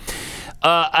Maui.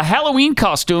 A Halloween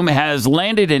costume has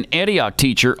landed an Antioch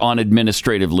teacher on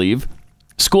administrative leave.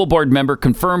 School board member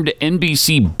confirmed to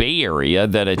NBC Bay Area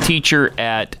that a teacher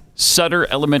at Sutter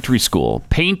Elementary School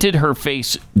painted her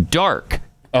face dark.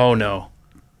 Oh, no.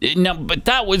 No, but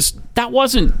that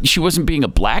wasn't, she wasn't being a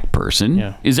black person.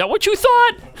 Yeah. Is that what you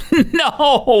thought?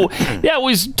 No, that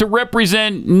was to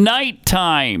represent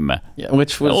nighttime. Yeah,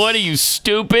 which was... What are you,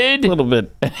 stupid? A little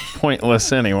bit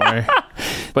pointless anyway.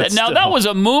 But now, that was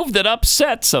a move that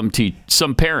upset some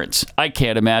parents. I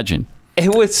can't imagine.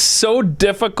 It was so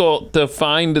difficult to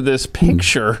find this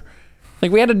picture.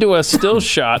 Like, we had to do a still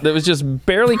shot that was just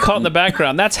barely caught in the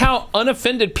background. That's how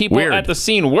unoffended people at the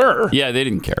scene were. Yeah, they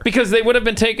didn't care. Because they would have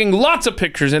been taking lots of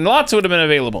pictures and lots would have been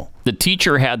available. The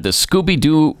teacher had the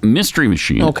Scooby-Doo mystery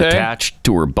machine attached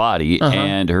to her body,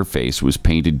 and her face was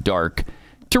painted dark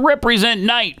to represent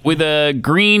night with a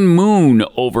green moon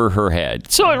over her head.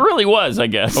 So it really was, I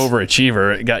guess.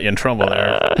 Overachiever. It got you in trouble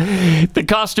there. The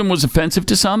costume was offensive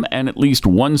to some, and at least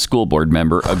one school board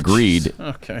member agreed.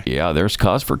 Okay. Yeah, there's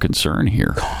cause for concern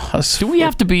here. Do we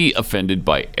have to be offended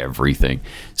by everything?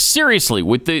 Seriously,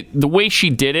 with the way she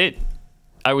did it,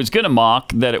 I was going to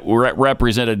mock that it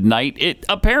represented night. It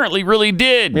apparently really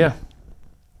did. Yeah.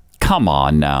 Come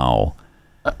on now.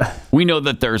 We know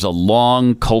that there's a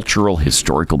long cultural,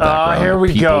 historical background. Here we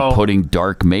people go. Putting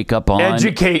dark makeup on.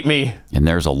 Educate me. And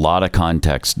there's a lot of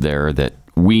context there that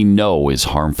we know is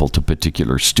harmful to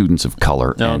particular students of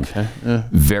color and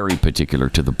very particular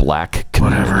to the black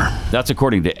community. Whatever. That's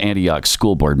according to Antioch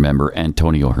School Board member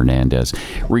Antonio Hernandez.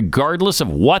 Regardless of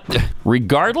what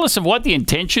the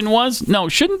intention was, no,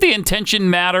 shouldn't the intention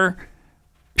matter?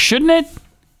 Shouldn't it?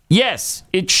 Yes,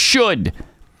 it should.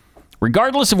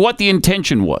 Regardless of what the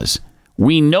intention was,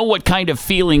 we know what kind of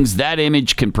feelings that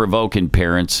image can provoke in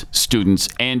parents, students,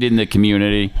 and in the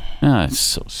community. It's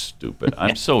so stupid.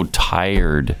 I'm so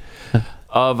tired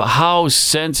of how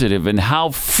sensitive and how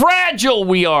fragile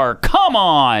we are. Come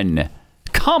on.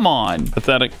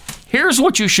 Pathetic. Here's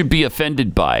what you should be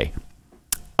offended by.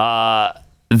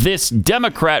 This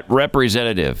Democrat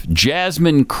representative,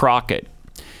 Jasmine Crockett,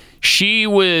 she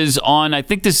was on, I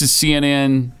think this is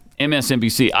CNN,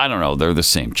 MSNBC, I don't know. They're the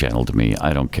same channel to me.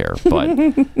 I don't care.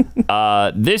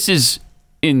 But this is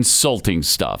insulting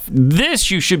stuff.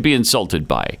 This you should be insulted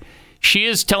by. She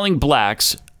is telling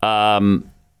blacks why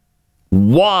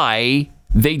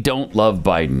they don't love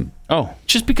Biden. Oh.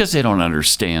 Just because they don't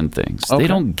understand things. They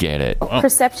don't get it.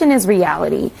 Perception is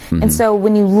reality. And so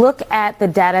when you look at the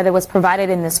data that was provided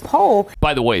in this poll.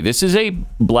 By the way, this is a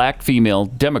black female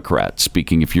Democrat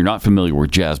speaking, if you're not familiar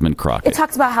with Jasmine Crockett. It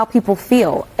talks about how people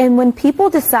feel. And when people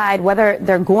decide whether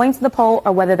they're going to the poll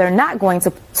or whether they're not going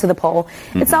to the poll,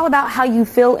 it's all about how you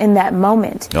feel in that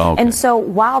moment. Oh, okay. And so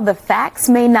while the facts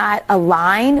may not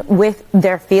align with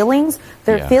their feelings,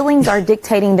 their feelings are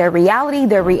dictating their reality.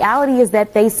 Their reality is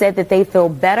that they said that they feel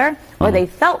better or they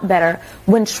felt better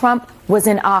when Trump was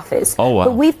in office. Oh, wow.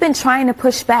 But we've been trying to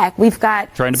push back. We've got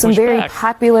some very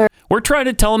popular. We're trying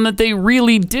to tell them that they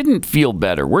really didn't feel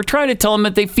better. We're trying to tell them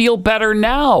that they feel better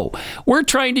now. We're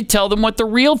trying to tell them what the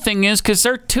real thing is because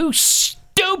they're too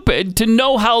stupid to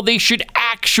know how they should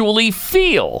act actually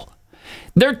feel.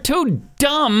 They're too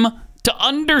dumb to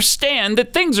understand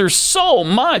that things are so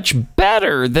much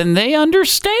better than they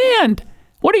understand.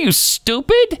 What are you,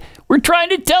 stupid? We're trying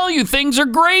to tell you things are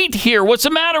great here. What's the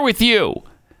matter with you?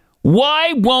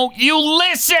 Why won't you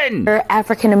listen?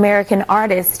 African American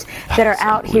artists that are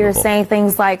out here saying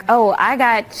things like, oh, I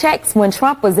got checks when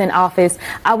Trump was in office.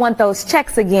 I want those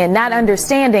checks again, not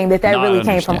understanding that really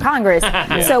came from Congress.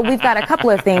 Yeah. So we've got a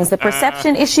couple of things, the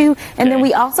perception issue, and then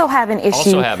we also have an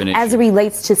issue as it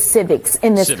relates to civics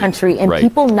in this country and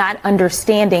people not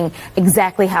understanding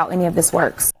exactly how any of this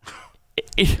works.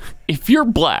 If you're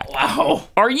black,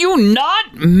 are you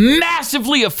not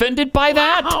massively offended by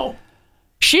that?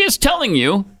 She is telling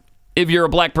you, if you're a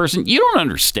black person, you don't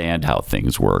understand how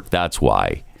things work. That's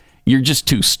why. You're just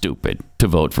too stupid to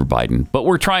vote for Biden. But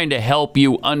we're trying to help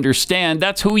you understand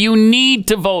that's who you need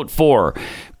to vote for.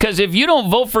 Because if you don't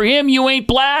vote for him, you ain't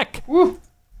black. Woo.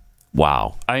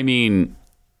 Wow. I mean,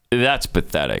 that's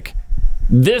pathetic.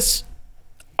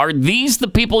 Are these the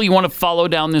people you want to follow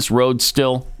down this road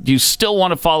still? Do you still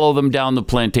want to follow them down the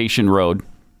plantation road?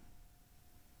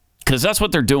 Because that's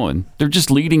what they're doing. They're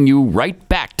just leading you right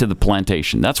back to the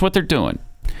plantation. That's what they're doing.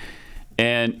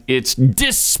 And it's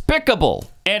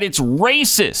despicable. And it's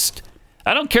racist.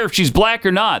 I don't care if she's black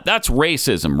or not. That's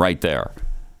racism right there.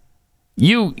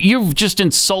 You've just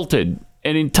insulted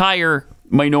an entire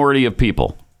minority of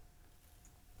people.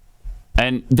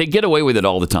 And they get away with it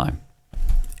all the time.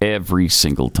 Every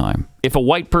single time. If a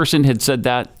white person had said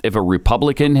that, if a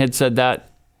Republican had said that,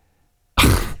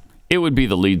 it would be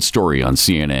the lead story on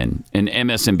CNN and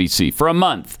MSNBC for a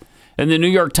month. And the New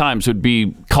York Times would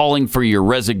be calling for your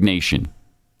resignation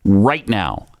right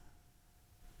now.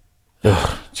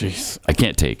 Jeez. I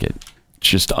can't take it. It's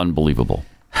just unbelievable.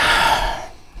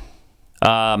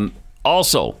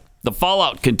 Also, the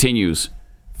fallout continues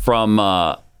from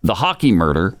the hockey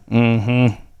murder.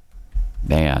 Mm-hmm.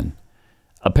 Man.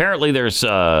 Apparently, there's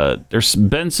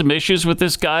been some issues with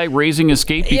this guy raising his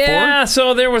skate before. Yeah,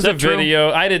 so there was a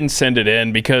video. I didn't send it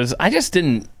in because I just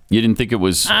didn't. You didn't think it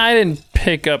was? I didn't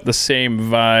pick up the same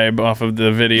vibe off of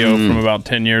the video from about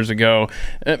 10 years ago.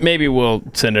 Maybe we'll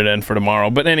send it in for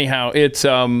tomorrow. But anyhow, it's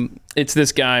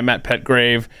this guy, Matt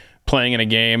Petgrave, playing in a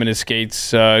game and his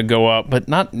skates go up, but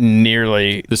not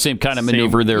nearly the same kind of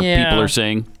maneuver there. Yeah. People are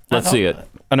saying. Let's see it.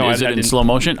 Is it in slow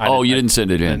motion? You didn't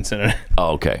send it in. I didn't send it in.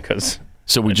 Oh, okay.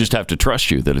 So we just have to trust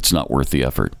you that it's not worth the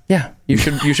effort. Yeah, you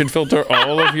should filter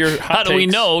all of your hot How do we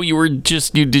know you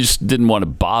just didn't want to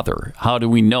bother? How do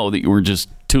we know that you were just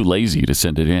too lazy to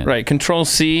send it in? Right, Control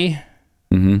C.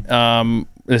 Mm-hmm.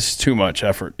 It's too much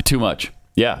effort. Too much.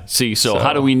 Yeah. See, so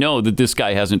how do we know that this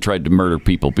guy hasn't tried to murder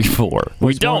people before?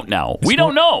 We don't know. We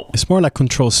don't know. It's more like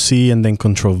Control C and then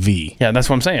Control V. Yeah, that's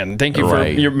what I'm saying. Thank you for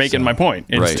you're making my point.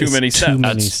 It's too many steps. Too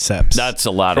many steps. That's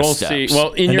a lot of steps.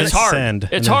 Well, it's hard. Send,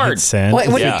 it's hard. Send.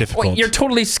 What, you're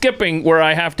totally skipping where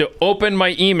I have to open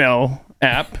my email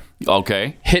app.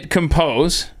 Okay. Hit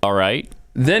compose. All right.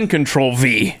 Then Control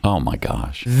V. Oh my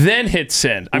gosh. Then hit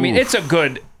send. I mean, it's a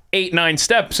good 8-9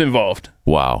 steps involved.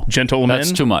 Wow. Gentlemen.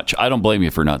 That's too much. I don't blame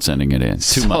you for not sending it in.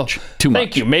 Too much.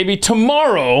 Thank you. Maybe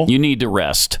tomorrow. You need to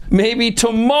rest. Maybe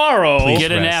tomorrow. Please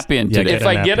get a nap in today. If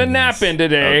I get a nap in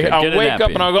today, I'll wake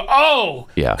up and I'll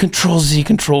go, Control Z,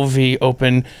 Control V,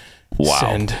 open,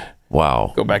 send.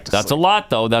 Wow. Go back to That's sleep. A lot,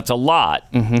 though. That's a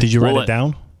lot. Mm-hmm. Did you write it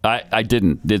down? I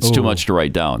didn't. It's too much to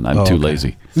write down. I'm too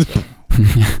lazy.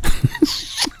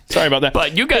 Sorry about that.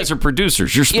 But you guys are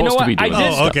producers. You're supposed to be doing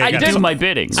this. I did my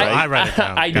bidding. Right? I write it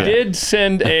down. I did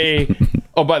send a...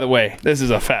 Oh, by the way, this is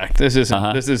a fact. This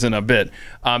isn't a bit.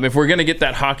 If we're going to get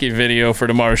that hockey video for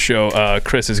tomorrow's show,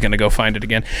 Chris is going to go find it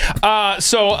again. There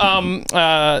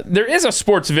is a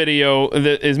sports video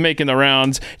that is making the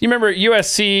rounds. You remember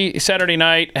USC Saturday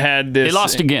night had this... They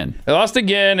lost again. They lost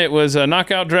again. It was a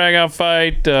knockout, drag-out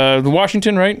fight.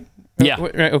 Washington, right? Yeah.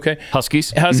 Right. Okay.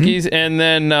 Huskies,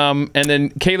 mm-hmm. and then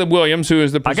Caleb Williams, who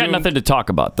is the. I got nothing to talk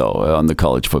about though on the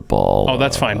college football. Oh,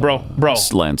 that's fine, bro.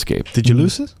 Landscape. Did you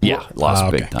lose it? Yeah,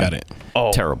 lost big time. Got it.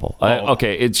 Oh, terrible.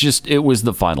 Okay, it was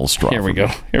the final straw. Here we go.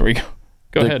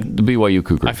 Go ahead. The BYU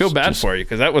Cougars. I feel bad for you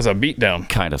because that was a beatdown.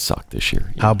 Kind of sucked this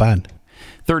year. How bad?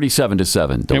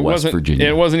 37-7 to West Virginia.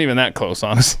 It wasn't even that close,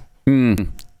 honestly.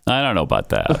 I don't know about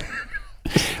that.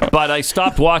 But I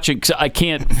stopped watching. I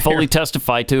can't fully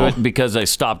testify to it because I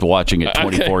stopped watching it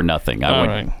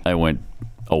 24-0. I went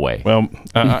away. Well,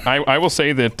 I will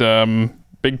say that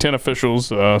Big Ten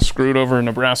officials screwed over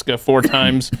Nebraska 4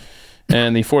 times,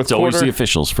 and the fourth quarter. It's always the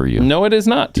officials for you. No, it is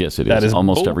not. Yes, it is. That is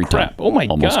almost every time. Oh my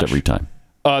gosh! Almost every time.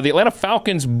 The Atlanta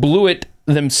Falcons blew it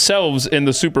themselves in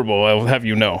the Super Bowl. I'll have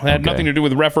you know, it had nothing to do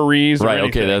with referees. Right. Or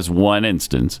anything. Okay, that's one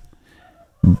instance.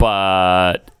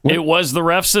 But it was the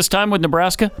refs this time with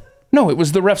Nebraska? No, it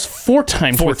was the refs 4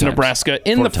 times with Nebraska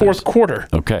in the fourth quarter.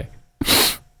 Okay.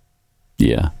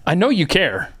 Yeah. I know you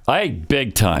care.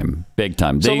 Big time.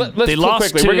 So let's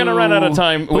lost quickly. We're going to run out of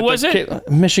time. Who was it?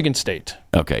 Michigan State.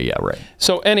 Okay, yeah, right.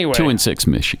 So anyway. 2-6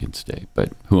 Michigan State, but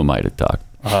who am I to talk?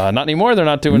 Not anymore. They're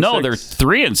not 2-6. No, they're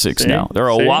 3-6 now. They're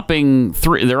a whopping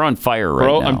 3. They're on fire right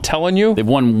now. Bro, I'm telling you. They've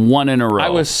won 1 in a row. I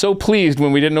was so pleased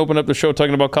when we didn't open up the show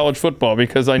talking about college football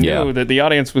because I knew that the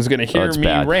audience was going to hear me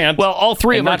rant. Well, all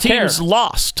 3 of our teams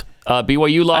lost.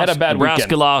 BYU lost, I had a bad Nebraska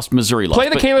weekend. lost, Missouri lost. Play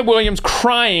the Caleb Williams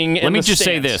crying in Let me the just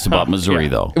say stands. this about Missouri,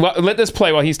 though. Well, let this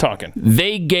play while he's talking.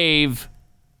 They gave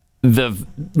the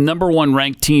number 1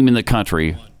 ranked team in the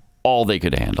country all they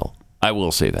could handle. I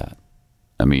will say that.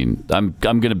 I mean, I'm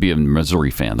going to be a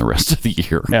Missouri fan the rest of the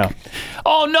year. Yeah.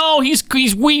 Oh, no,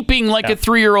 he's weeping like a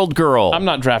 3-year-old girl. I'm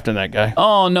not drafting that guy.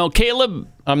 Oh, no, Caleb.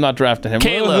 I'm not drafting him.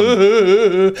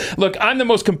 Caleb. Look, I'm the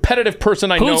most competitive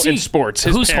person I know in sports.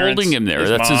 His Who's parents, holding him there?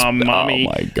 That's his mommy.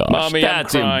 Oh, my gosh. Mommy,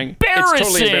 That's I'm crying. embarrassing. It's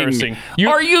totally embarrassing.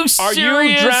 Are you Are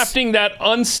serious? you drafting that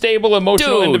unstable,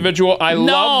 emotional Dude, individual? I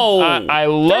love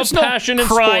There's passion no in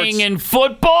crying sports. in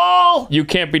football. You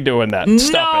can't be doing that.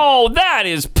 Stop No, that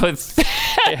is pathetic.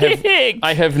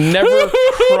 I have never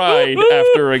cried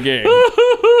after a game.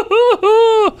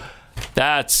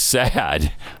 That's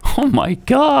sad. Oh my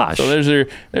gosh. So there's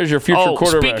your future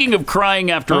quarterback. Speaking of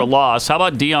crying after a loss, how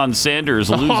about Deion Sanders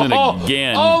losing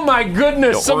again? Oh my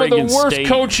goodness! Some of the Oregon worst State.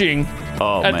 coaching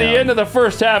at the end of the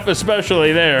first half,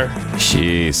 especially there.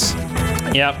 Jeez.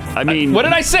 Yep. I mean, what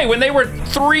did I say when they were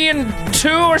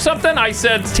 3-2 or something? I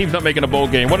said this team's not making a bowl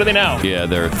game. What are they now? Yeah,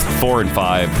 they're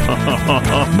 4-5.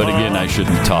 But again, I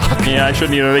shouldn't talk. Yeah, I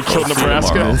shouldn't either. They killed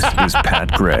Nebraska. Tomorrow is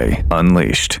Pat Gray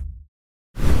Unleashed.